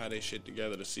people don't have their shit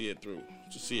together to see it through,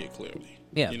 to see it clearly.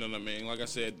 Yeah. You know what I mean? Like I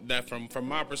said, that from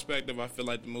my perspective, I feel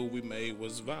like the move we made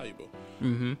was valuable.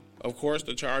 Mm-hmm. Of course,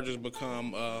 the Chargers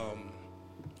become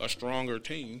a stronger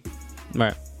team.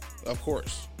 Right. Of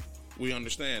course, we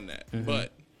understand that. Mm-hmm.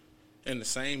 But in the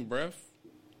same breath,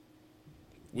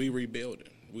 we rebuilding.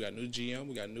 We got new GM.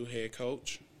 We got new head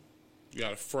coach. We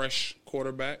got a fresh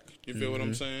quarterback. You feel what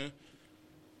I'm saying?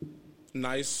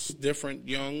 Nice, different,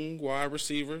 young wide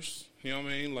receivers. You know what I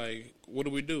mean? Like, what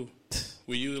do?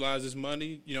 We utilize this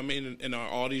money, you know what I mean, in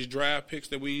all these draft picks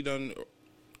that we done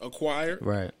acquired.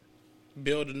 Right.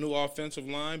 Build a new offensive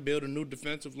line, build a new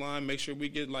defensive line, make sure we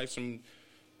get like some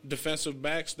defensive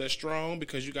backs that's strong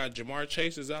because you got Jamar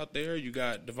Chase is out there, you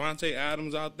got Devontae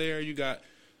Adams out there, you got.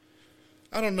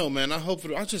 I don't know, man. I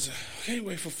can't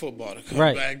wait for football to come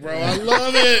back, bro. I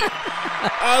love it.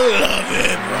 I love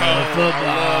it,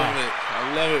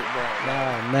 bro.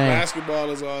 Oh, man. Basketball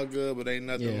is all good, but ain't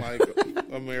nothing like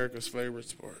America's favorite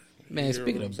sport. Man,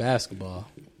 speaking of basketball,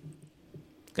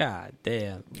 god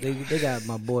damn, they got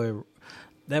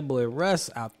that boy Russ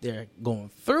out there going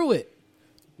through it.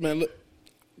 Man, look.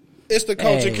 It's the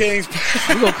Culture Kings.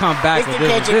 We're going to come back. It's the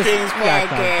Culture Kings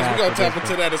podcast. We're going to tap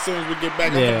into that as soon as we get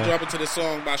back. I'm going to drop into the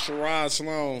song by Sherrod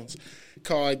Sloans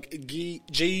called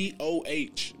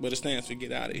GOH, but it stands for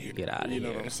Get Out of Here. Get out of here. You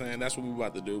know what I'm saying? That's what we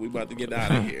about to do. We about to get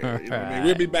out of here. You know what I mean?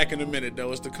 We'll be back in a minute,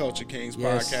 though. It's the Culture Kings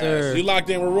podcast. Sir. You locked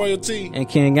in with Royalty. And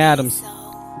King Adams.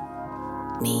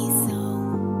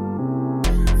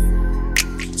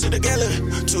 To the gallery,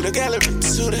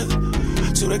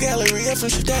 from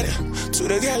Shadada. To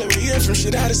the gallery, from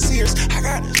Shadada Sears. I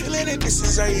got a feeling that this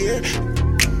is our year.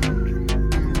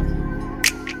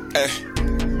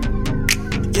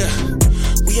 Yeah.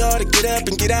 We ought to get up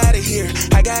and get out of here.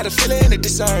 I got a feeling that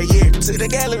this our year. To the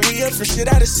gallery, from shit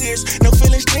out of Sears. No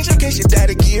feelings change, I can't shift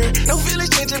out of gear. No feelings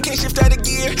change, I can't shift out of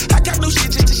gear. I got no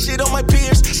shit just to shit on my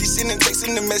peers. She sending texts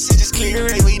and the message is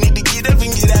clear. Hey, we need to get up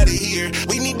and get out of here.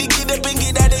 We need to get up and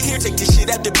get out of here. Take this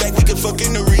shit out the back, we can fuck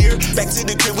in the rear. Back to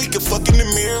the crib, we can fuck in the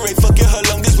mirror. Ain't fucking her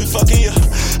long as we fucking, yeah.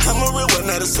 I'm a real one,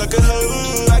 not a sucker,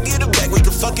 I get it back, we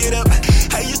can fuck it up.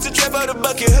 I used to trap out a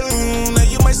bucket, now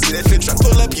you might see that fit truck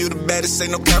pull up. You the baddest,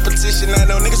 ain't no competition. I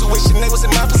know niggas who wishing they was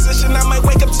in my position. I might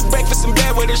wake up to breakfast in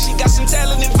bed with her. She got some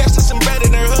talent, invested some bread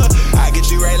in her, I get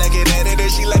you right like an editor.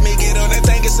 She let me get on that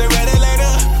thing, it's a Reddit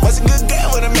later. Was a good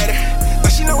girl when I met her,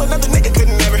 but she know another nigga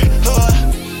couldn't never,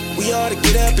 We ought to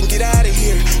get up and get out of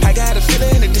here. I got a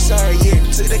feeling that this our year.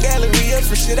 To the gallery,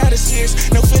 from shit out of Sears.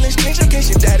 No feelings change, I can't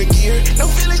shift out of gear. No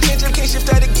feelings change, I can't shift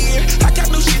out of gear. I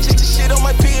got no shit just to shit on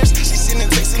my peers. She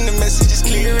sending texts and the message is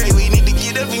clear. Hey, we need to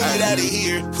get up and get out of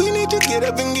here. We need to get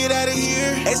up and get out of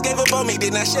here. Ex gave up on me,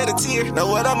 did not shed a tear. Know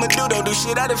what I'ma do, don't do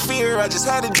shit out of fear. I just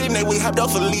had a dream that we hopped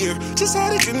off a Lear. Just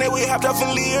had a dream that we hopped off a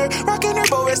Lear. Rockin' her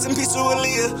bow, rest in peace to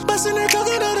Aaliyah. Bustin' her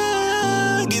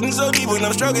coconut, getting so deep when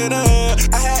I'm stroking up.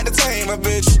 I had to tame my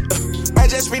bitch. I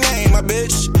just renamed my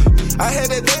bitch. I had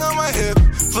that thing on my hip.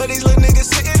 For these little niggas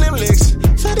sitting them licks.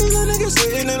 For these little niggas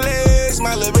sitting them licks.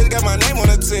 My little bitch got my name on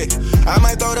the tick. I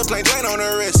might throw the plain Jane on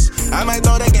her wrist. I might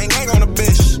throw that gang on the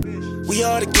bitch. We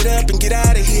ought to get up and get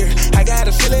out of here. I got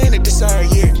a feeling that this our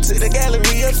year. To the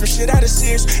gallery, from shit out of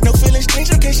Sears. No feelings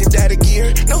change, I can't shift out of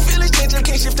gear. No feelings change, I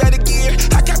can't shift out of gear.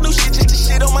 I got no shit just to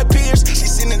shit on my peers. She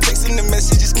sending texts and the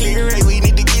message is clear. Hey, we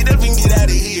need to get up and get out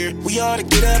of here. We ought to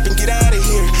get up and get out of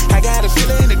here. I got a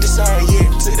feeling that this our year.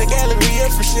 To the gallery,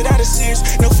 from shit out of Sears.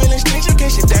 No feelings change, I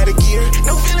can't shift out of gear.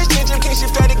 No feelings change, I can't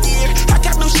shift out of gear. I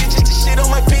got no shit just to shit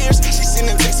on my peers. She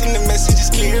sending texts and the message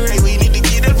is clear. Hey, we need to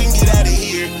get up and get out of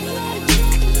here.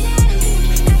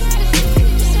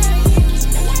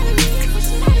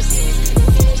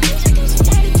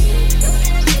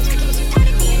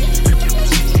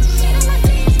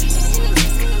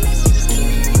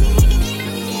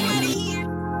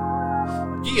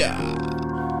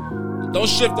 Don't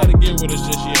shift out of gear with us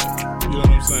just yet. You know what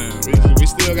I'm saying? We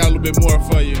still got a little bit more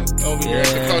for you over here at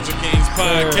the Culture Kings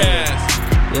podcast.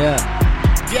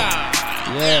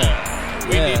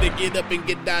 We need to get up and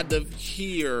get out of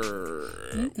here.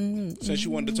 Since you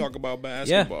wanted to talk about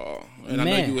basketball. And I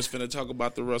know you was finna talk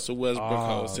about the Russell Westbrook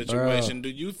whole situation.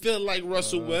 Bro. Do you feel like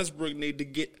Russell Westbrook need to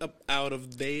get up out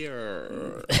of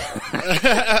there?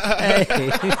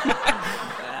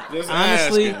 Just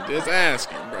honestly,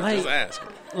 asking, bro. Just asking.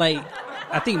 Like,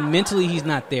 I think mentally he's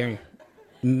not there.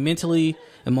 Mentally,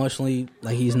 emotionally,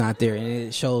 like he's not there, and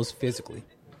it shows physically.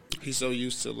 He's so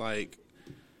used to like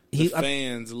the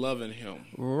fans loving him,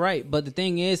 right? But the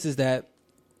thing is that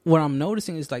what I'm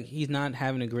noticing is like he's not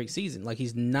having a great season. Like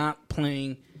he's not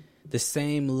playing the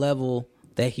same level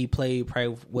that he played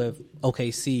probably with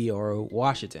OKC or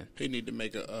Washington. He need to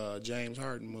make a James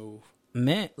Harden move.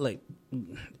 Man, like,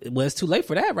 well, it's too late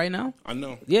for that right now. I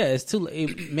know. Yeah, it's too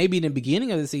late. Maybe in the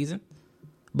beginning of the season,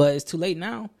 but it's too late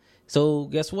now. So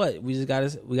guess what? We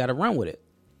gotta run with it.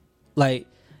 Like,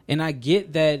 and I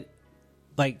get that,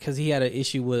 like, because he had an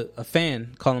issue with a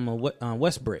fan calling him a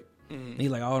Westbrick. Mm-hmm. And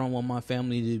he's like, oh, I don't want my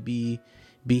family to be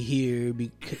here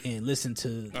and listen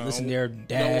to their dad.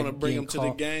 Don't want to bring them to the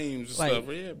games and like,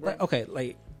 stuff. Yeah, bro. Okay,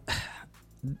 like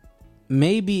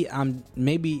maybe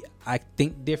I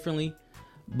think differently.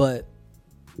 But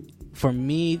for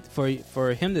me,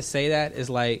 for him to say that is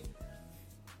like,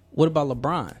 what about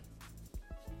LeBron?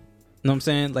 know what I'm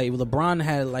saying? Like LeBron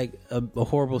had like a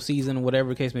horrible season or whatever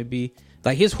the case may be.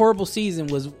 Like his horrible season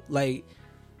was like,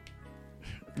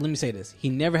 let me say this: he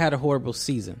never had a horrible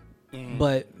season,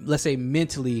 but let's say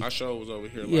mentally, My show was over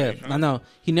here. yeah, Like, I know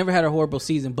he never had a horrible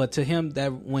season. But to him,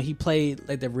 that when he played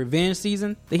like the revenge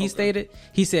season that he stated,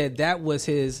 he said that was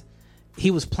his. He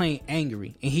was playing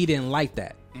angry, and he didn't like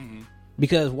that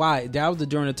because why? That was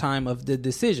during the time of the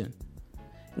decision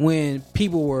when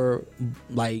people were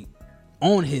like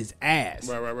on his ass.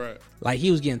 Right. Like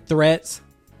he was getting threats.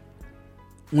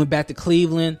 Went back to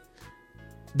Cleveland.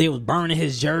 They was burning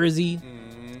his jersey.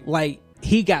 Like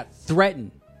he got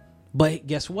threatened. But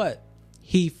guess what?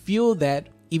 He fueled that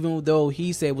even though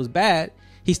he said it was bad,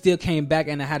 he still came back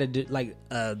and had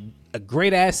a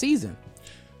great ass season.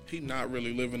 He not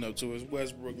really living up to his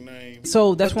Westbrook name.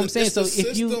 So that's what I'm saying. It's So the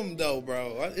if system, though,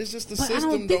 bro. It's just the but system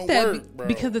I don't think don't work, bro.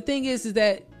 because the thing is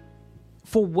that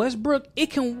for Westbrook, it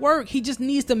can work. He just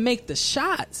needs to make the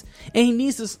shots, and he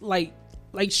needs to like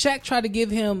Shaq tried to give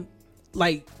him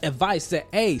like advice that,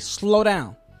 hey, slow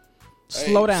down.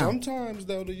 Slow down. Sometimes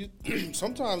though,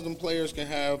 sometimes them players can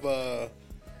have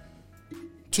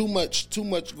too much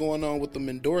going on with them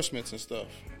endorsements and stuff,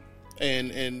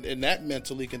 and that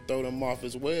mentally can throw them off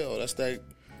as well. That's that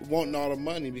wanting all the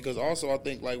money because also I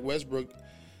think like Westbrook,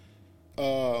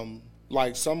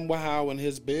 like somehow in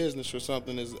his business or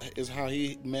something is how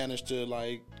he managed to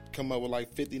like come up with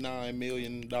like $59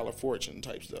 million fortune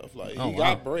type stuff. Like he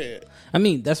got bread. I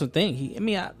mean, that's the thing.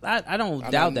 I don't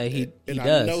doubt that he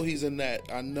does.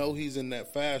 I know he's in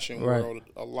that fashion world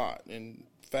a lot, and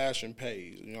fashion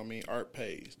pays. You know what I mean? Art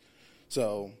pays.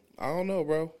 So I don't know,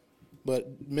 bro.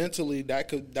 But mentally, that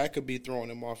could be throwing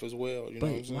him off as well. You know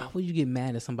what I'm saying? Why would you get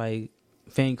mad at somebody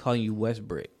fan calling you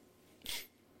Westbrook?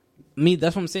 I mean,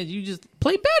 that's what I'm saying. You just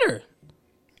play better.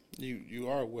 You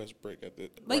are Westbrook at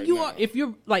the like right you now. are. If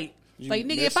you're like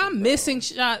nigga, if I'm missing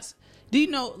shots, do you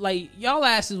know like y'all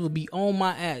asses would be on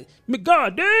my ass?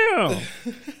 God damn,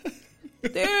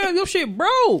 damn, your shit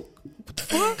broke. What the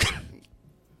fuck?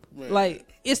 Like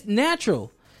it's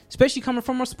natural, especially coming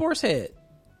from a sports head.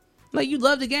 Like you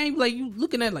love the game, like you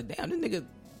looking at it like damn,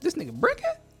 this nigga bricking.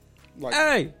 Like,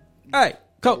 hey,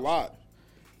 coach. A lot.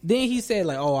 Then he said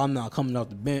like, oh, I'm not coming off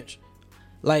the bench.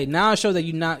 Like now it shows that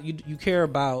you care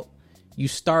about you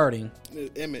starting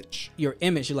your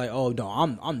image. You're like, oh no,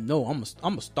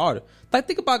 I'm a starter. Like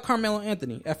think about Carmelo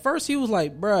Anthony. At first he was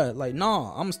like, bruh, like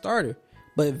nah, I'm a starter.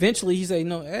 But eventually he said,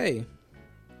 no, hey,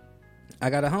 I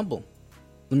gotta humble.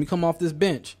 Let me come off this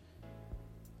bench.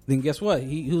 Then guess what?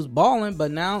 He was balling,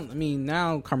 but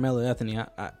now Carmelo Anthony,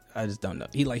 I just don't know.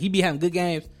 He be having good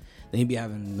games. Then he be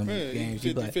having them games.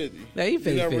 50-50. Yeah, he 50-50.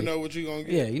 You never know what you're going to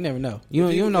get. Yeah, you never know.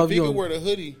 You don't know if you can wear the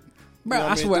hoodie. Bro, you know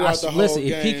I swear, listen,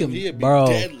 if he can, he'd be bro,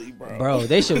 deadly, bro.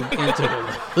 They should enter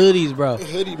the hoodies, bro. The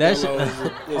hoodie that is oh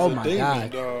a my demon,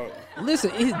 god. Dog.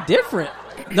 Listen, it's different.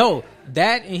 No,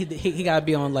 that and he got to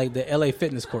be on like the LA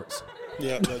fitness courts.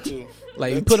 Yeah, that too.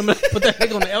 Like you put that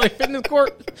nigga on the LA fitness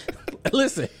court.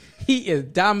 Listen, he is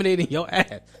dominating your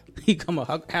ass. He come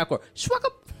up half court, schwack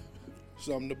up.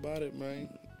 Something about it, man.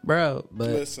 Bro, but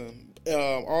listen.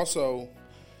 Also,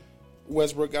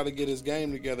 Westbrook got to get his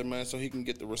game together, man, so he can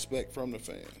get the respect from the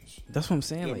fans. That's what I'm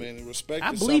saying. Yeah, like, man, respect.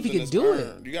 I believe he can do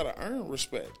it. You got to earn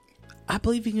respect. I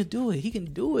believe he can do it. He can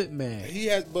do it, man. He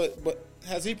has, but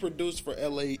has he produced for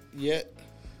LA yet?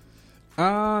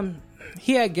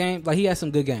 He had games, like he had some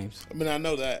good games. I mean, I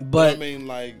know that, but I mean,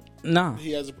 like, no,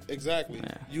 he has exactly.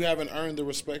 Yeah. You haven't earned the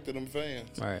respect of them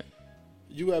fans, right?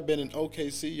 You have been in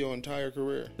OKC your entire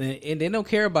career, and they don't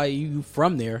care about you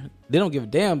from there. They don't give a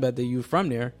damn about that you from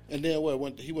there. And then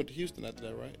what? He went to Houston after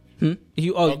that, right?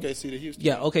 OKC to Houston.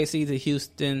 Yeah, OKC to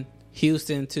Houston,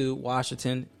 Houston to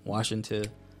Washington, Washington to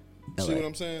LA. See what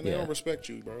I'm saying? They don't respect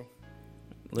you, bro.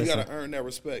 Listen. You got to earn that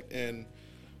respect. And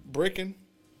bricking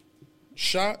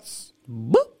shots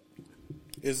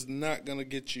is not going to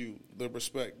get you the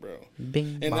respect, bro.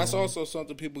 Bing, and bong. that's also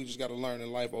something people just got to learn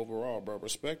in life overall, bro.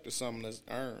 Respect is something that's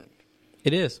earned.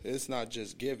 It is. It's not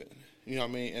just given. You know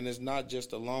what I mean? And it's not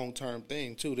just a long-term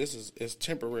thing, too. It's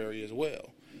temporary as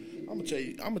well. I'm going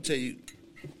to tell you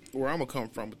where I'm going to come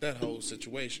from with that whole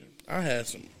situation. I had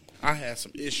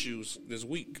some issues this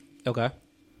week. Okay.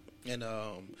 And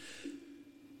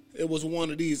it was one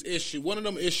of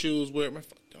them issues where I'm coming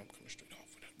straight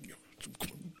off.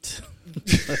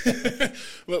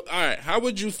 Well, all right. How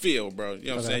would you feel, bro? You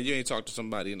know what I'm saying? You ain't talked to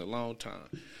somebody in a long time.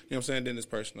 You know what I'm saying? Then this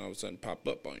person all of a sudden pop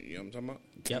up on you. You know what I'm talking about?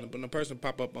 Yep. When the person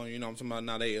pop up on you, you know what I'm talking about?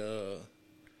 Now they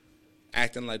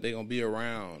acting like they gonna be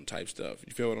around type stuff.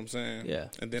 You feel what I'm saying? Yeah.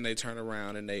 And then they turn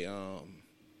around and they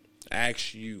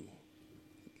ask you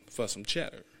for some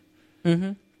cheddar.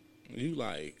 Mm-hmm. You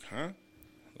like, huh?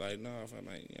 Like, no,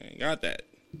 I ain't got that.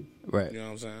 Right. You know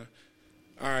what I'm saying?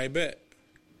 All right, bet.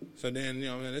 So then, you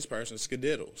know, this person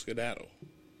skedaddle.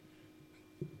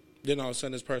 Then all of a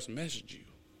sudden this person messaged you.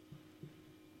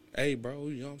 Hey, bro,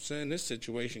 you know what I'm saying? This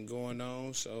situation going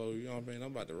on, so, you know what I mean?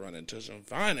 I'm about to run into some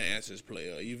finances,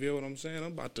 player. You feel what I'm saying?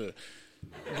 I'm about to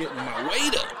get my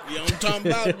weight up. You know what I'm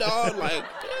talking about, dog? Like,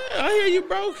 yeah, I hear you,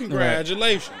 bro.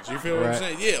 Congratulations. You feel what I'm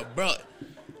saying? Yeah, bro.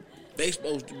 They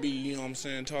supposed to be, you know what I'm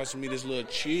saying, tossing me this little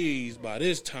cheese by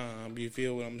this time. You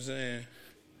feel what I'm saying?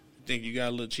 Think you got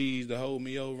a little cheese to hold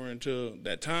me over until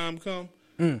that time come?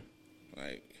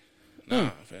 Like,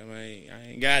 nah, fam, I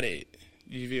ain't got it.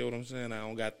 You feel what I'm saying? I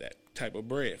don't got that type of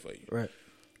bread for you. Right.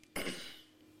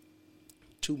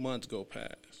 2 months go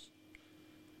past.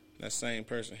 That same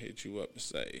person hit you up and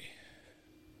say,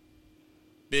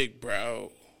 big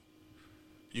bro,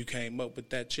 you came up with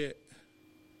that check?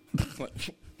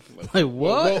 Like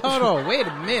what? Hold on, wait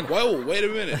a minute. Whoa, wait a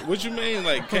minute. What you mean,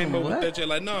 like, came up with that check?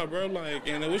 Like, nah, bro, like,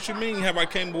 and what you mean, have I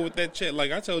came up with that check?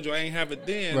 Like, I told you I ain't have it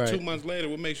then. Right. 2 months later,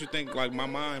 what makes you think, like, my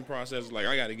mind process is like,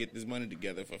 I got to get this money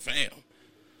together for fam?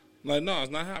 Like, no,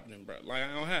 it's not happening, bro. Like,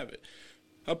 I don't have it.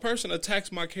 A person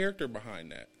attacks my character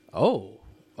behind that. Oh.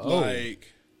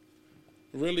 Like,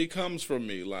 really comes from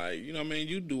me. Like, you know what I mean?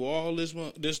 You do all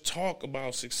this talk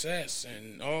about success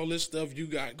and all this stuff you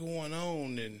got going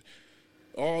on and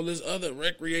all this other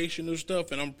recreational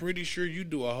stuff, and I'm pretty sure you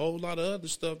do a whole lot of other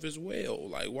stuff as well.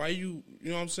 Like, why you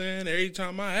know what I'm saying? Every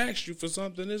time I ask you for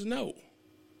something, it's no.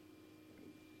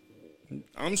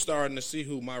 I'm starting to see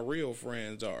who my real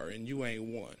friends are, and you ain't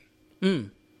one.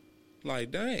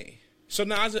 Like, dang. So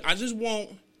now I just want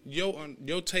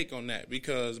your take on that,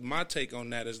 because my take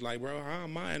on that is like, bro, how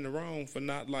am I in the wrong for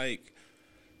not, like,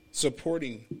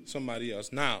 supporting somebody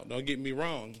else? Now, don't get me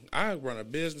wrong. I run a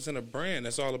business and a brand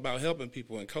that's all about helping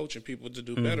people and coaching people to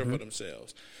do better for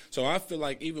themselves. So I feel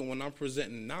like even when I'm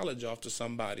presenting knowledge off to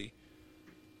somebody,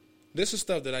 this is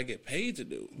stuff that I get paid to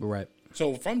do. Right.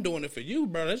 So if I'm doing it for you,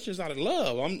 bro, that's just out of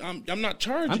love. I'm not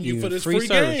charging you for this free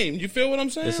game. You feel what I'm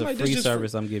saying? It's a like, free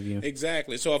service I'm giving you.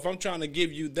 Exactly. So if I'm trying to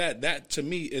give you that to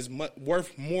me is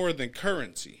worth more than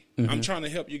currency. I'm trying to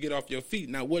help you get off your feet.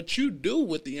 Now, what you do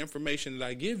with the information that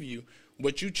I give you,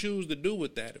 what you choose to do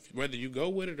with that, whether you go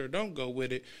with it or don't go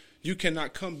with it, you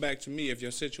cannot come back to me if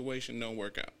your situation don't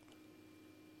work out.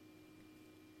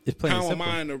 How am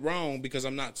I in the wrong because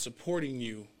I'm not supporting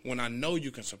you when I know you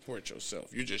can support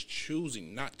yourself? You're just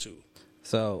choosing not to.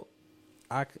 So,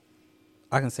 I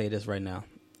can say this right now.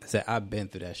 I said I've been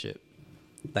through that shit.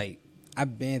 Like,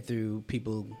 I've been through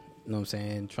people, you know what I'm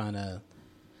saying, trying to,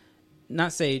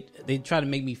 not say, they try to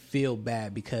make me feel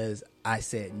bad because I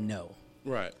said no.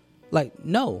 Right. Like,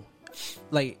 no.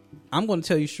 Like, I'm going to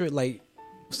tell you straight, like,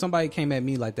 somebody came at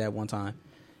me like that one time,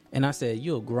 and I said,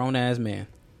 you a grown-ass man.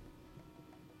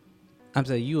 I'm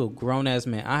saying, you a grown-ass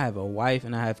man. I have a wife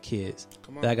and I have kids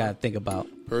that I got to think about.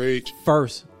 Preach.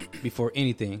 First, before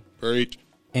anything. Preach.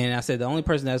 And I said, the only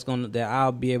person that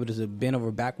I'll be able to bend over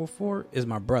backward for is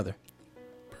my brother.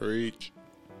 Preach.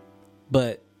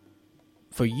 But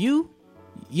for you,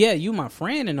 yeah, you my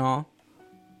friend and all.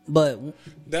 But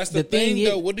that's the thing,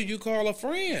 though. What do you call a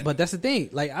friend? But that's the thing.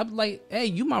 Like, I'm like, hey,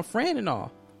 you my friend and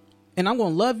all. And I'm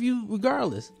going to love you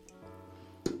regardless.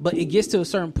 But it gets to a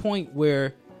certain point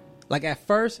where, like, at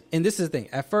first, and this is the thing.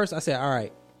 At first, I said, all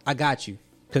right, I got you.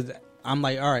 Because I'm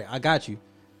like, all right, I got you.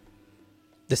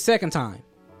 The second time,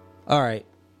 all right,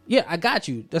 yeah, I got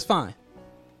you. That's fine.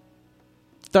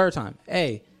 Third time,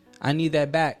 hey, I need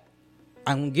that back.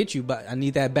 I'm going to get you, but I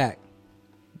need that back.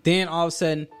 Then all of a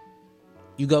sudden,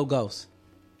 you go ghost.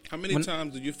 How many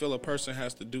times do you feel a person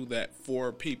has to do that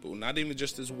for people? Not even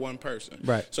just this one person.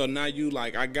 Right. So now you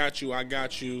like, I got you. I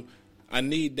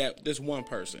need this one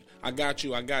person. I got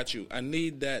you. I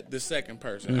need the second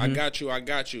person. I got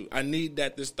you. I need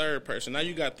this third person. Now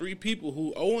you got 3 people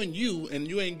who owing you and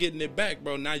you ain't getting it back,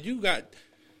 bro. Now you got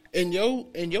in your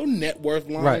net worth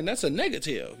line, right. That's a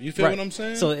negative. You feel what I'm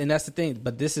saying? So, and that's the thing.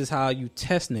 But this is how you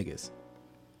test niggas.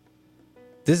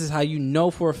 This is how you know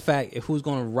for a fact if who's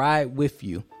going to ride with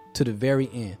you to the very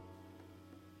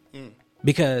end.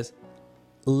 Because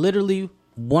literally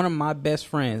one of my best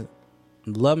friends,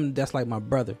 love him, that's like my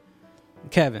brother,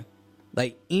 Kevin.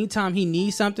 Like, anytime he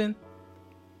needs something,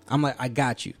 I'm like, I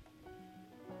got you.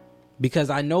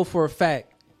 Because I know for a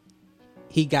fact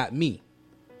he got me.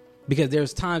 Because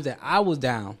there's times that I was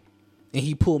down and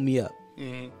he pulled me up.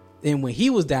 And when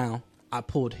he was down, I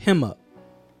pulled him up.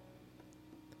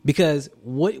 Because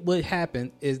what would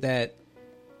happen is that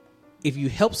if you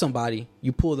help somebody,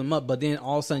 you pull them up, but then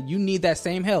all of a sudden you need that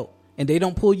same help and they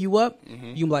don't pull you up,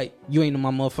 you like, you ain't my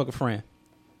motherfucking friend.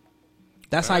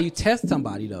 That's how you test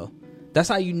somebody, though. That's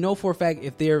how you know for a fact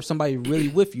if there's somebody really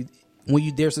with you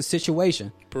when there's a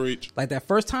situation. Preach. Like that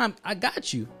first time, I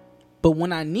got you, but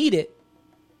when I need it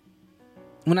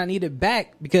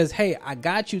back, because hey, I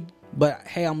got you, but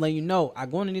hey, I'm letting you know I'm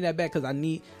going to need that back because I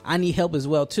need help as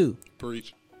well too.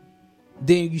 Preach.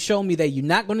 Then you show me that you're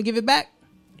not going to give it back.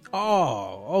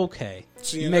 Oh, okay.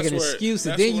 See, you making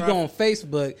excuses. Then you go on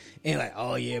Facebook and like,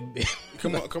 oh yeah.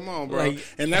 Come on, bro. Like,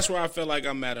 and that's where I feel like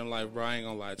I'm at in life, bro. I ain't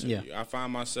gonna lie to you. I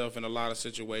find myself in a lot of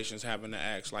situations having to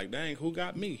ask, like, dang, who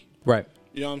got me? Right.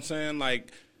 You know what I'm saying?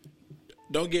 Like,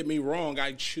 don't get me wrong.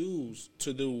 I choose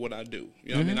to do what I do.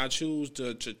 You know what I mean? I choose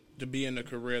to be in the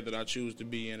career that I choose to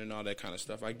be in and all that kind of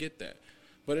stuff. I get that.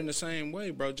 But in the same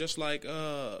way, bro, just like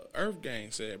Earth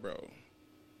Gang said, bro,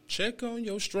 check on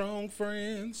your strong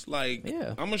friends. Like,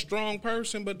 I'm a strong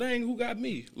person, but dang, who got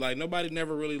me? Like, nobody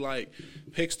never really, like,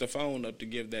 picks the phone up to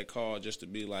give that call just to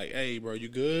be like, hey, bro, you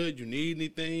good? You need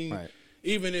anything? Right.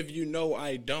 Even if you know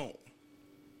I don't.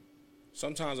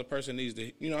 Sometimes a person needs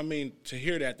to, you know what I mean, to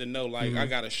hear that, to know, like, I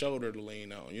got a shoulder to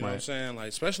lean on. You know what I'm saying? Like,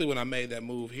 especially when I made that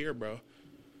move here, bro.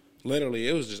 Literally,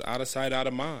 it was just out of sight, out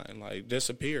of mind. Like,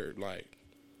 disappeared. Like,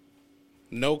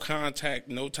 no contact,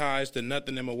 no ties to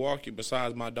nothing in Milwaukee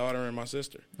besides my daughter and my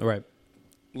sister. Right.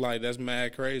 Like, that's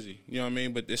mad crazy. You know what I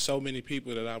mean? But there's so many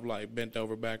people that I've, like, bent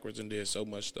over backwards and did so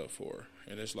much stuff for.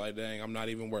 And it's like, dang, I'm not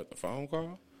even worth a phone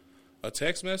call, a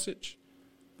text message.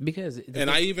 And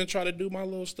I even try to do my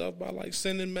little stuff by, like,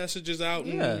 sending messages out.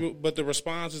 But the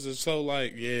responses are so,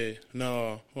 like, like,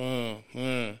 no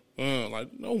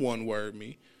one word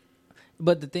me.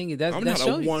 But the thing is, I'm not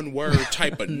a one-word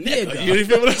type of nigga. You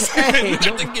feel what I'm saying? You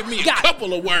have to give me a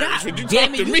couple of words when you talk to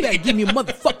me. You gotta give me a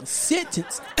motherfucking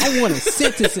sentence. I want a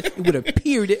sentence with a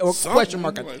period or question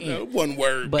mark at the end. One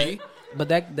word. But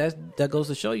that goes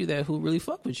to show you that who really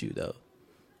fuck with you though.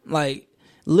 Like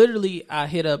literally, I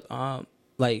hit up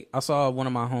like I saw one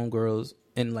of my homegirls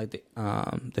in like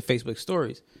the Facebook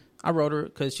stories. I wrote her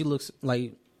because she looks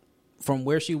like from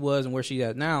where she was and where she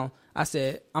at now. I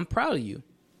said, I'm proud of you.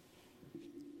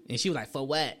 And she was like, for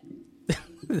what?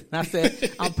 I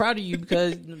said, I'm proud of you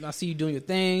because I see you doing your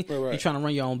thing. Right. You're trying to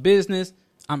run your own business.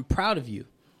 I'm proud of you.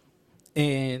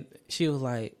 And she was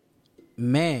like,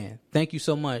 man, thank you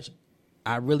so much.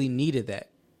 I really needed that.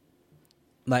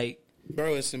 Like,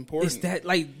 bro, it's important. It's that,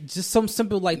 like, just something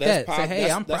simple like that. Say, hey,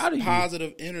 I'm proud of you.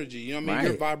 Positive energy. You know what I mean?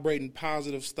 You're vibrating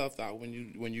positive stuff out when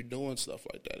you're doing stuff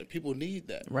like that. And people need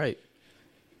that. Right.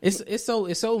 It's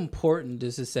so important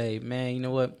just to say, man, you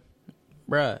know what?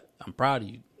 Bruh, I'm proud of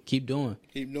you. Keep doing.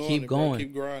 Keep going. Bro.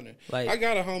 Keep grinding. Like, I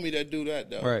got a homie that do that,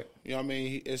 though. Right. You know what I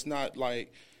mean? It's not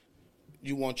like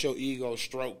you want your ego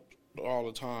stroked all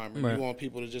the time. And you want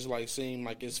people to just, like, seem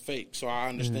like it's fake. So I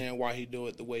understand why he do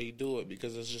it the way he do it.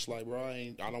 Because it's just like, bro,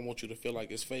 I don't want you to feel like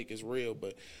it's fake. It's real.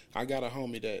 But I got a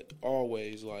homie that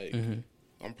always, like,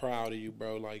 I'm proud of you,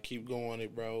 bro. Like, keep going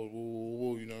it, bro. Woo, woo,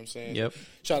 woo, you know what I'm saying? Yep.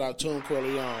 Shout out to him,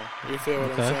 Corleone. You feel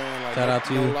what I'm saying? Like, shout out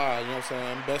to you. No lie, you know what I'm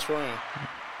saying? I'm best friend.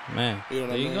 Man, you know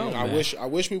what I mean? Go, I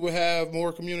wish we would have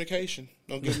more communication.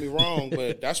 Don't get me wrong,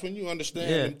 but that's when you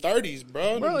understand them 30s,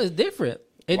 bro. Bro, it's different.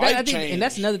 And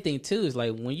that's another thing too. Is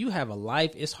like when you have a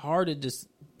life, it's hard to just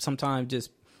sometimes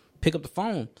just pick up the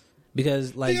phone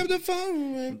because like pick up the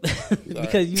phone, man.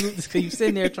 because you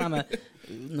sitting there trying to,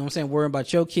 you know what I'm saying, worrying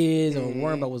about your kids or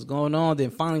worrying about what's going on. Then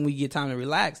finally, when you get time to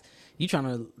relax, you trying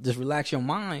to just relax your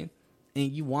mind,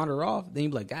 and you wander off. Then you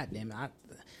be like, God damn it,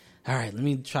 all right, let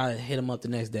me try to hit him up the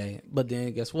next day. But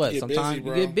then guess what? Sometimes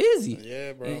you get busy.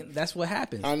 Yeah, bro. And that's what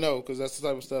happens. I know, because that's the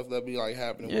type of stuff that be like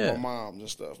happening with my moms and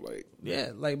stuff. Like,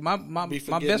 like my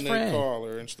best friend, call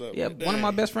her and stuff. Yeah, like, one of my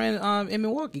best friends in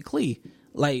Milwaukee, Clee.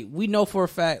 Like we know for a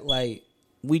fact, like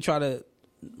we try to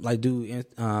like do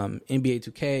NBA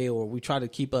 2K or we try to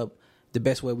keep up the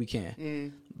best way we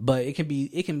can. But it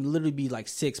can literally be like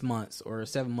 6 months or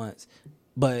 7 months.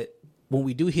 But when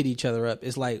we do hit each other up,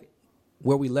 it's like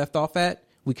where we left off at,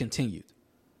 we continued.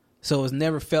 So it's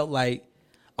never felt like,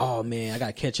 oh man, I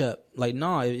gotta catch up. Like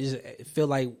no, it felt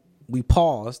like we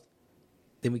paused,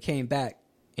 then we came back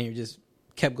and it just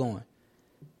kept going.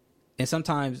 And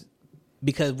sometimes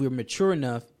because we're mature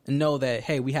enough and know that,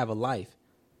 hey, we have a life.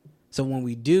 So when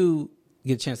we do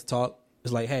get a chance to talk,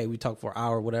 it's like, hey, we talk for an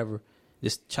hour or whatever,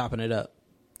 just chopping it up.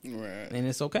 Right. And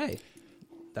it's okay.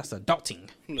 That's adulting.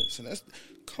 Listen, that's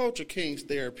Culture Kings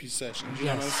therapy sessions. You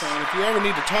know what I'm saying? If you ever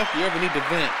need to talk, you ever need to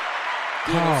vent,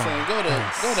 you know what I'm saying? Go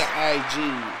to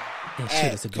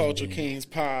IG at Culture Kings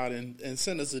Pod and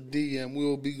send us a DM.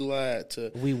 We'll be glad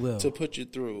to put you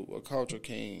through a Culture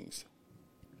Kings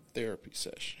therapy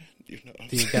session. You know,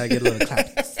 you gotta get a little clap.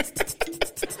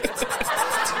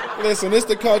 Listen, it's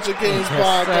the Culture Kings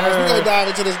podcast. We're going to dive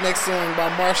into this next song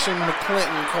by Marshall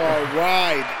McClinton called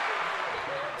Ride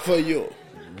for You.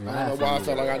 I don't know why I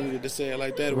felt like I needed to say it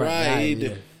like that.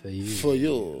 Ride for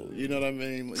you. You know what I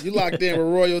mean? You locked in with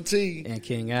Royalty. And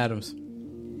King Adams.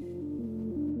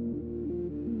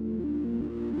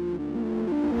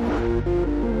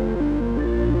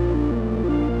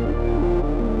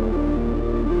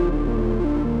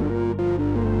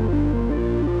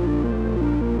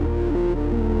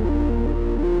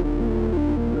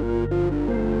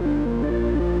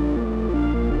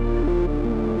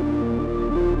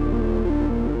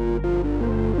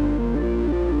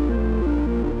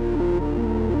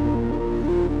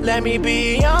 Let me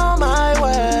be on my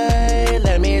way.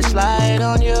 Let me slide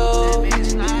on you.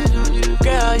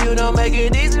 Girl, you don't make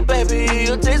it easy, baby.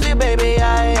 You tasty, baby.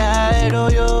 I know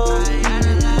you.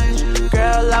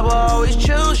 Girl, I will always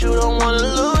choose. You don't wanna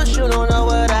lose. You don't know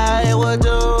what I would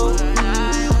do.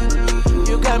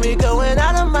 You got me going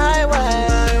out of my way.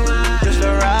 Just to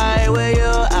ride with you.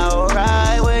 I'll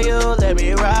ride with you. Let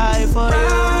me ride for you.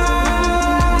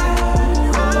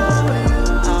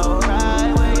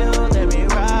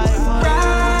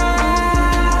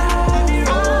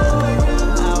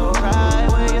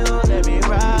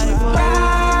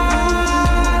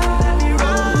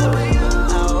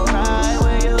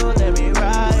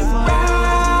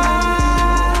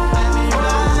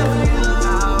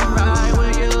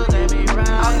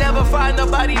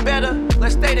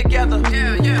 Let's stay together.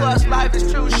 Plus, life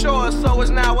is too short, so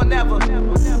it's now or never.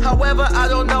 However, I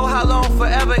don't know how long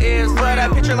forever is, but I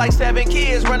picture like 7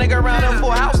 kids running around a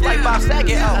full house like Bob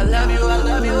Saget. I love you, I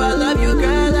love you, I love you,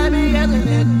 girl. I be yelling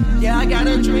it. Yeah, I got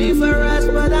a dream for us,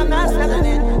 but I'm not selling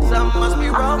it. Something must be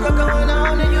wrong or going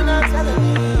on, and you're not telling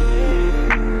me.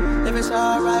 If it's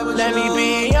alright with you, let me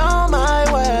be on my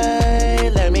way.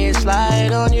 Let me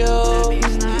slide on you.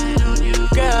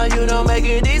 Girl, you don't make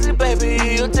it easy, baby.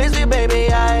 You tasty, baby.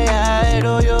 I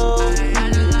know you.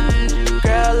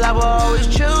 Girl, I will always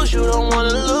choose. You don't wanna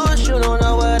lose. You don't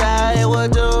know what I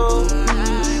would do.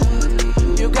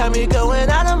 You got me going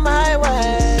out of my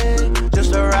way.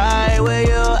 Just to ride with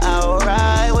you. I'll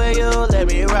ride with you. Let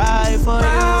me ride for you.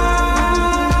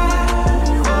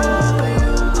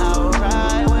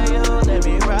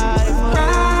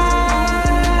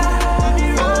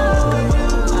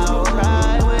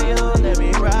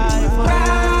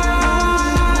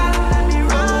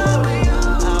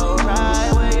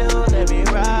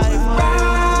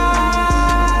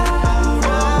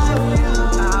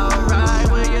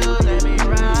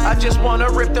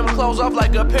 Rip them clothes off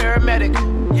like a paramedic.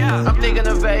 Yeah, I'm thinking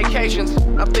of vacations.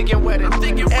 I'm thinking wedding.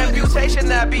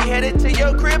 Amputation, I be headed to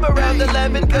your crib around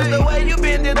 11. Cause the way you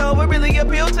bend it over really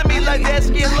appealed to me like that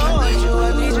skin Lord. I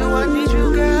need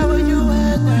you, girl, where you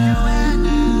at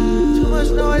now? Too much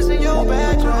noise in your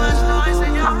background.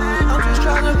 I'm just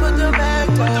trying to put the bag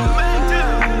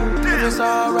down. If it's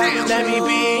alright, let me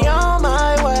be on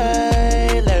my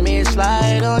way. Let me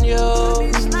slide on you.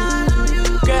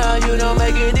 Girl, you don't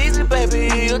make it easy, baby.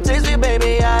 You tasty,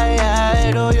 baby.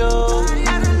 I know you.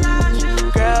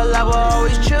 Girl, I will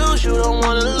always choose. You don't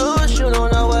wanna lose. You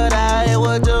don't know what I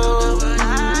would do.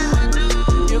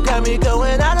 You got me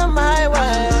going out of my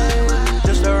way.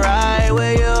 Just to ride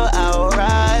with you. I'll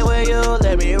ride with you.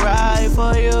 Let me ride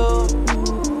for you.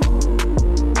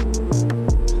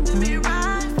 Let me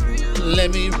ride for you.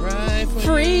 Let me ride for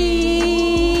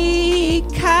Free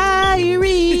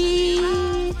Kyrie.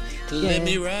 Let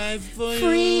me ride for you.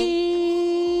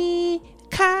 Free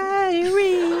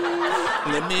Kyrie.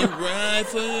 Let me ride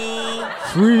for you.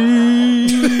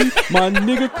 Free my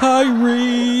nigga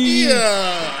Kyrie.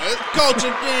 Yeah, it's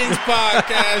Culture Kings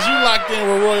podcast. You locked in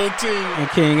with Royalty And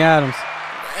King Adams.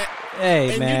 Hey,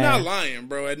 and man. you're not lying,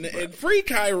 bro. And free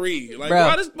Kyrie. Like,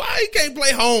 Bro. why he can't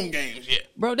play home games yet?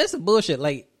 Bro, that's some bullshit.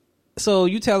 Like, so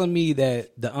you telling me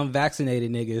that the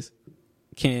unvaccinated niggas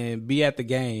can be at the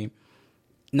game,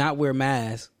 not wear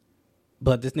masks,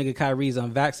 but this nigga Kyrie's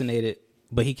unvaccinated,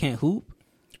 but he can't hoop?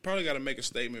 You probably got to make a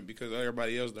statement because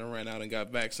everybody else done ran out and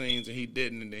got vaccines and he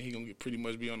didn't, and then he gonna pretty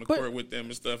much be on the court with them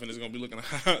and stuff, and it's gonna be looking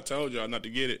like, I told y'all not to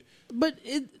get it. But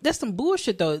that's some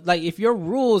bullshit though. Like, if your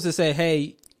rules is say,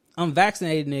 hey,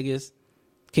 unvaccinated niggas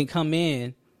can come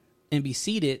in and be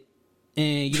seated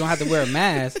and you don't have to wear a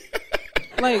mask,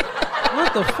 like,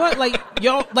 what the fuck? Like,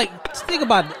 y'all, like, think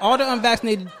about it. All the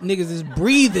unvaccinated niggas is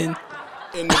breathing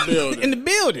In the building. in the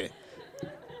building.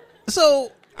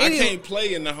 So I can't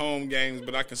play in the home games,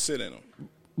 but I can sit in them.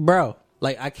 Bro,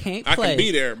 like, I can't play. I can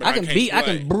be there, but I can't play. I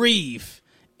can breathe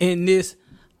in this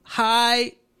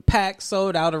high packed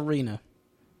sold out arena,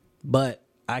 but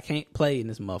I can't play in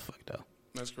this motherfucker though.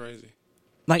 That's crazy.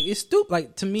 Like, it's stupid.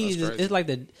 Like, to me, That's it's like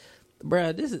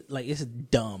bruh, this is like, it's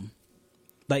dumb.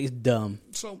 Like, it's dumb.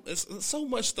 So it's so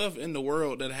much stuff in the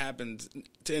world that happens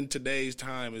in today's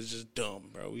time is just dumb,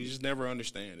 bro. We just never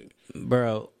understand it,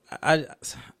 bro. I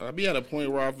be at a point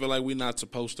where I feel like we're not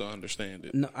supposed to understand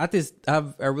it. No, I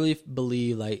really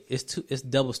believe like it's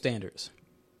double standards.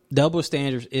 Double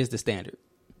standards is the standard,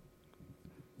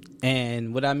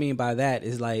 and what I mean by that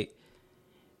is like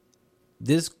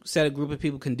this set of group of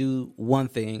people can do one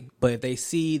thing, but if they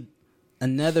see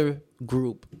another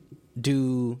group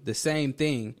do the same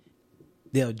thing,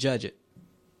 they'll judge it.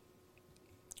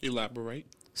 Elaborate.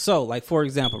 So, like, for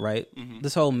example, right? Mm-hmm.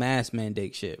 This whole mask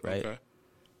mandate shit, right? Okay.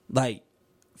 Like,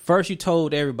 first you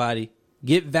told everybody,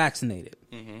 get vaccinated,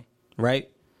 right?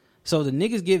 So the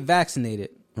niggas get vaccinated,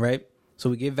 right? So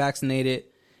we get vaccinated,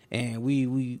 and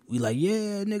we like,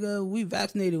 yeah, nigga, we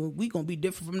vaccinated. We gonna be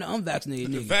different from the unvaccinated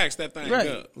nigga. Vax that thing right?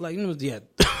 up. Like, you know, yeah.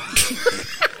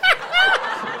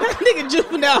 That nigga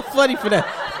jumping out funny for that.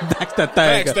 Vax that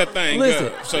thing Vax up. that thing Listen,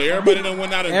 up. So everybody done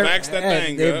went out and vaxxed that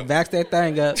thing they up. Vax that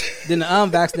thing up. Then the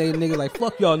unvaccinated nigga like,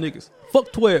 fuck y'all niggas.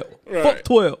 Fuck 12. Right. Fuck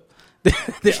 12.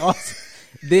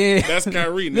 Then That's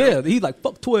Kyrie now. Yeah, he's like,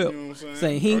 fuck 12. You know what I'm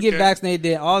saying he didn't get vaccinated.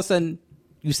 Then all of a sudden,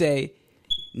 you say,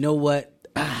 you know what?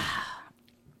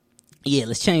 Yeah,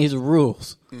 let's change the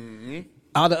rules. Mm-hmm.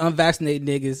 All the unvaccinated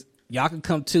niggas, y'all can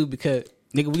come too because,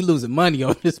 nigga, we losing money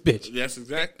on this bitch. Yes,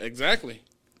 exactly.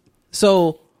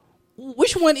 So,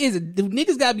 which one is it? Do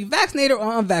niggas gotta be vaccinated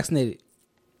or unvaccinated?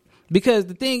 Because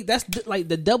the thing, that's like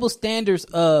the double standards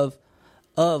of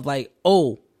like,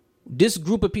 oh, this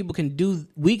group of people can do,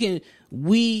 we can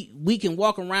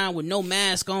walk around with no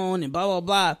mask on and blah, blah,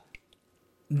 blah.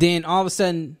 Then all of a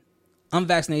sudden,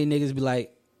 unvaccinated niggas be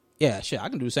like, yeah, shit, I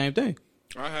can do the same thing.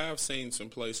 I have seen some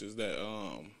places that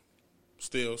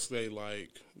still say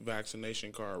like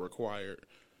vaccination card required.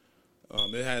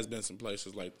 It has been some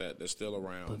places like that that's still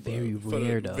around. But very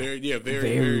rare, though.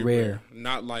 Very rare.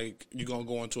 Not like you're going to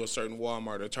go into a certain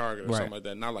Walmart or Target or something like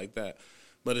that. Not like that.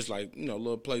 But it's like, you know,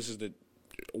 little places that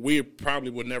we probably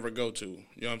would never go to. You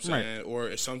know what I'm saying? Right.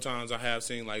 Or sometimes I have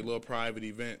seen like little private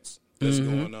events that's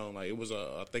going on. Like it was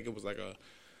I think it was like a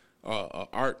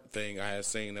art thing I had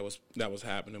seen that was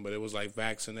happening, but it was like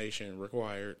vaccination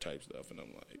required type stuff. And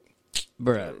I'm like,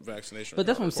 bruh, vaccination. But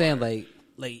that's what I'm saying.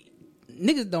 Like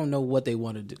niggas don't know what they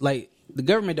want to do. Like, the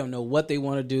government don't know what they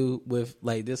want to do with,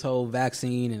 like, this whole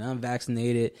vaccine and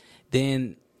unvaccinated.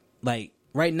 Then, like,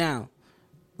 right now,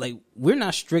 like, we're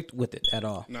not strict with it at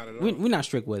all. Not at all. We're not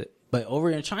strict with it. But over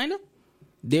in China,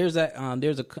 there's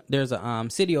a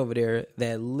city over there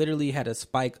that literally had a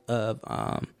spike of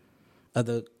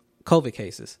the COVID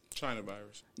cases. China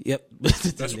virus. Yep.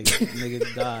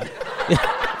 nigga died.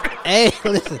 Hey,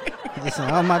 listen,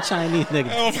 all my Chinese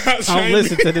niggas. Don't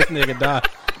listen to this nigga, dog.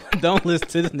 Don't listen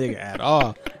to this nigga at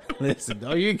all. Listen,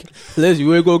 you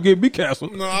ain't gonna get me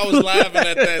canceled. No, I was laughing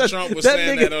at that. Trump was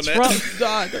saying that on Trump,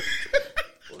 that. Dog.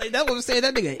 Like, that's what I'm saying.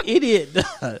 That nigga idiot.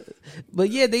 Dog. But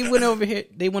yeah, they went over here.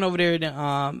 They went over there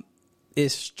and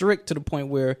it's strict to the point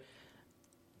where,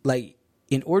 like,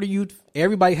 in order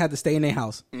everybody had to stay in their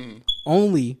house. Mm.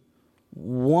 Only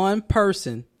one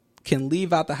person can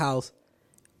leave out the house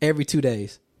every 2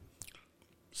 days.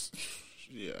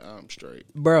 Yeah, I'm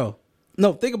straight. Bro,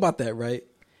 no, think about that, right?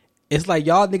 It's like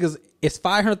y'all niggas, it's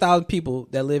 500,000 people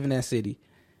that live in that city.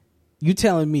 You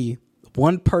telling me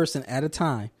one person at a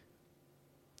time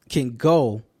can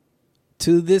go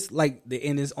to this, like,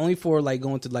 and it's only for, like,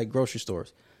 going to, like, grocery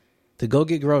stores to go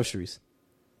get groceries.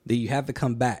 Then you have to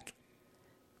come back.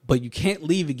 But you can't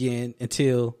leave again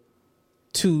until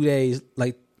 2 days,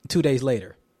 like, 2 days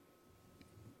later.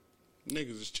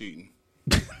 Niggas is cheating.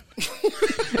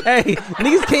 Hey,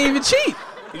 niggas can't even cheat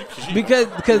because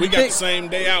we got the same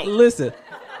day out. Listen,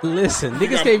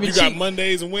 niggas can't even cheat. You got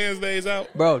Mondays and Wednesdays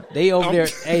out, bro. They over there.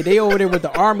 Hey, they over there with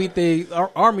the army thing.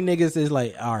 Army niggas is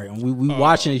like, all right, we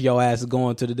watching your ass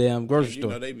going to the damn grocery store. You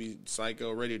know they be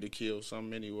psycho, ready to kill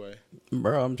something anyway.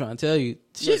 Bro, I'm trying to tell you,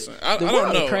 listen, I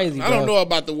don't know. Crazy, bro. I don't know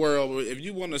about the world, but if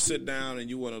you want to sit down and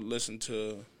you want to listen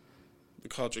to the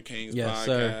Culture Kings podcast,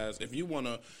 sir. If you want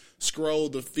to scroll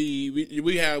the feed,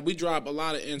 we drop a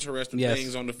lot of interesting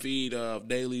things on the feed of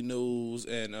daily news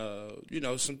and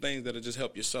some things that'll just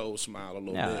help your soul smile a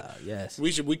little bit. Yes,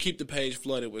 we keep the page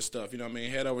flooded with stuff. You know what I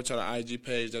mean? Head over to the IG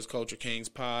page. That's Culture Kings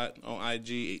Pod on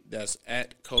IG. That's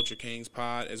at Culture Kings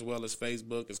Pod, as well as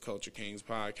Facebook is Culture Kings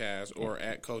Podcast or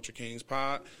at Culture Kings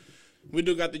Pod. We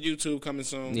do got the YouTube coming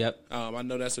soon. Yep. I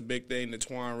know that's a big thing that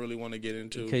Twan really want to get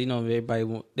into. Because, everybody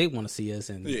want to see us,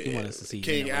 and they want us to see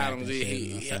King Adams.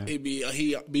 He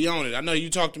be on it. I know you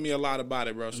talked to me a lot about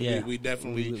it, bro. So we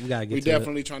definitely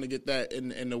definitely trying to get that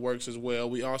in the works as well.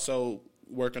 We also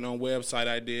working on website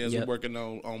ideas. We're working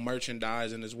on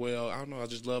merchandising as well. I don't know. I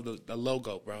just love the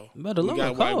logo, bro. But the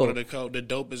logo, we got one of the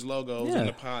dopest logos in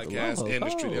the podcast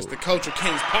industry. That's the Culture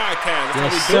Kings podcast.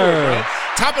 That's how we do it, bro.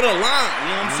 Top of the line. You know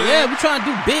what I'm saying? Yeah, we trying to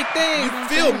do big things. You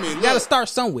feel me? You got to start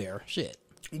somewhere. Shit.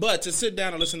 But to sit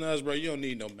down and listen to us, bro, you don't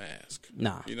need no mask.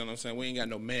 Nah. You know what I'm saying? We ain't got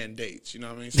no mandates. You know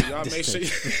what I mean? So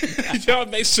y'all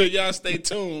make sure y'all stay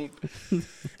tuned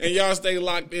and y'all stay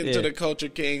locked into the Culture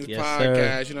Kings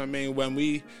podcast. Sir. You know what I mean? When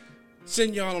we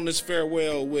send y'all on this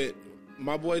farewell with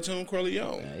my boy Tune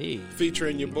Corleone,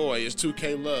 featuring your boy, it's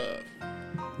 2K Love.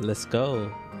 Let's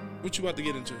go. What you about to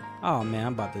get into? Oh man,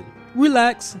 I'm about to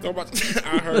relax.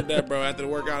 I heard that, bro. After the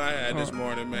workout I had this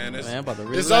morning, man. I'm about to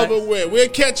relax. It's over with. We'll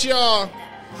catch y'all.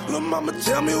 Lil' mama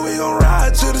tell me we gon'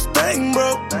 ride to this thing,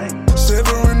 bro.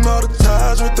 Severing all the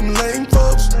ties with them lame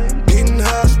folks. Getting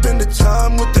high, spending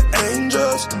time with the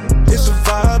angels. It's a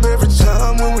vibe every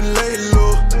time when we lay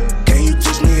low. Can you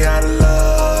teach me how to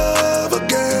love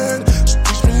again? So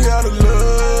teach me how to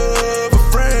love a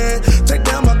friend. Take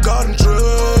down my guard and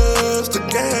trust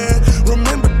again.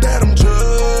 Remember that I'm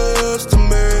just a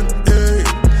man, hey.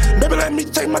 Baby, let me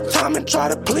take my time and try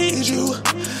to please you.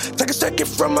 Take a second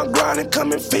from my grind and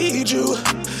come and feed you.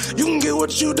 You can get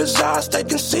what you desire, steak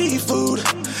and seafood.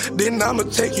 Then I'ma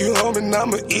take you home and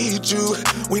I'ma eat you.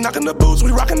 We knockin' the boots,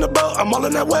 we rockin' the boat, I'm all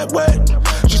in that wet.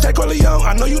 She say Corleone,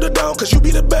 I know you the dope, cause you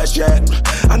be the best yet.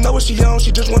 I know what she on,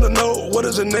 she just wanna know what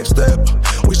is the next step.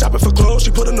 We shopping for clothes,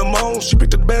 she putting them on, she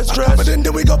picked the best dress. But then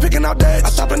we go picking out dates. I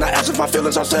stop and I ask if my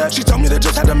feelings are set. She told me to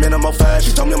just have the minimal fast.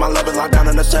 She told me my love is locked down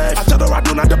in the safe. I told her I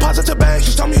do not deposit to bank.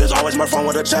 She told me it's always my phone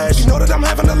with a check. She know that I'm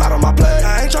having a lot on my plate.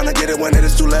 I ain't tryna get it when it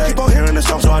is too late. Keep on hearing the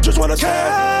song, so I just wanna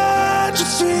catch you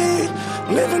see.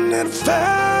 Living in a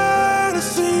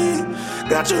fantasy.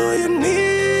 Got you where you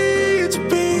need to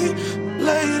be,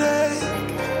 lady,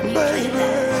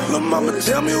 baby. Lil' mama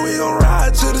tell me we gon'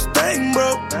 ride to this thing,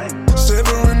 bro.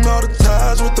 Severing all the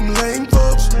ties with them lame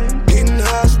folks. Getting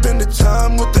high, spending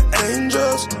time with the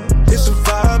angels. It's a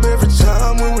vibe every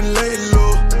time when we lay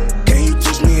low. Can you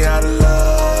teach me how to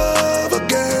love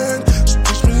again? So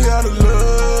teach me how to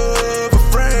love a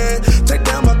friend. Take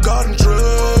down my guard and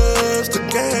trust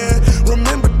again.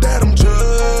 Remember that I'm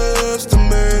just a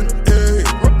man, hey.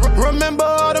 Remember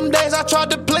all them days I tried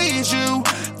to please you.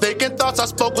 Thinking thoughts I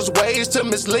spoke was ways to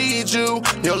mislead you.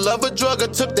 Your love a drug I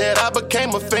took that I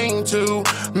became a fiend to.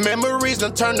 Memories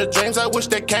done turned to dreams I wish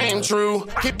they came true.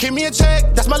 Keep me a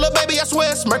check, that's my little baby, I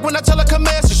swear. Smirk when I tell her come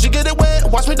in, so she get it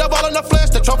wet. Watch me dive all in her flesh,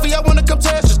 the trophy I wanna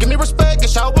contest. Just give me respect, get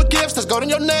showered with gifts. That's gold in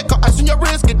your neck, or ice on your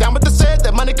wrist. Get down with the set,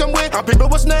 that money come with. I'm people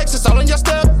what's next, it's all in your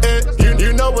step.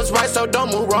 You know what's right, so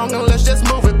don't move wrong and let's just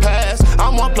move it past.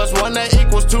 I'm 1 + 1 that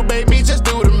equals 2, baby, just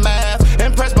do the math.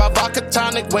 Impressed by vodka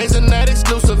tonic ways and that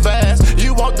exclusive ass.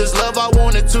 You want this love, I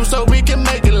want it too, so we can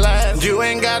make it last. You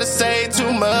ain't gotta say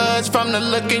too much from the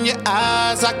look in your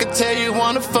eyes. I can tell you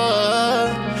wanna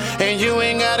fuck. And you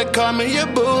ain't gotta call me your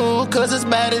boo, cause as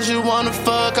bad as you wanna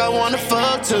fuck, I wanna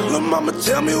fuck too. Lil' mama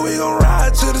tell me we gon'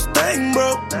 ride to this thing,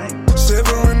 bro.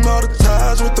 Severing all the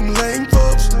ties with them lame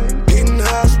folks. Getting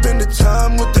high, spending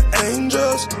time with the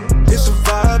angels. It's a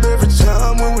vibe every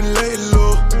time when we lay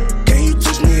low. Can you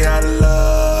teach me how to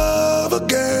love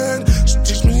again? So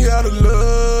teach me how to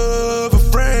love a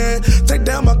friend. Take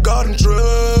down my guard and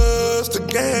trust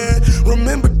again.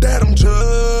 Remember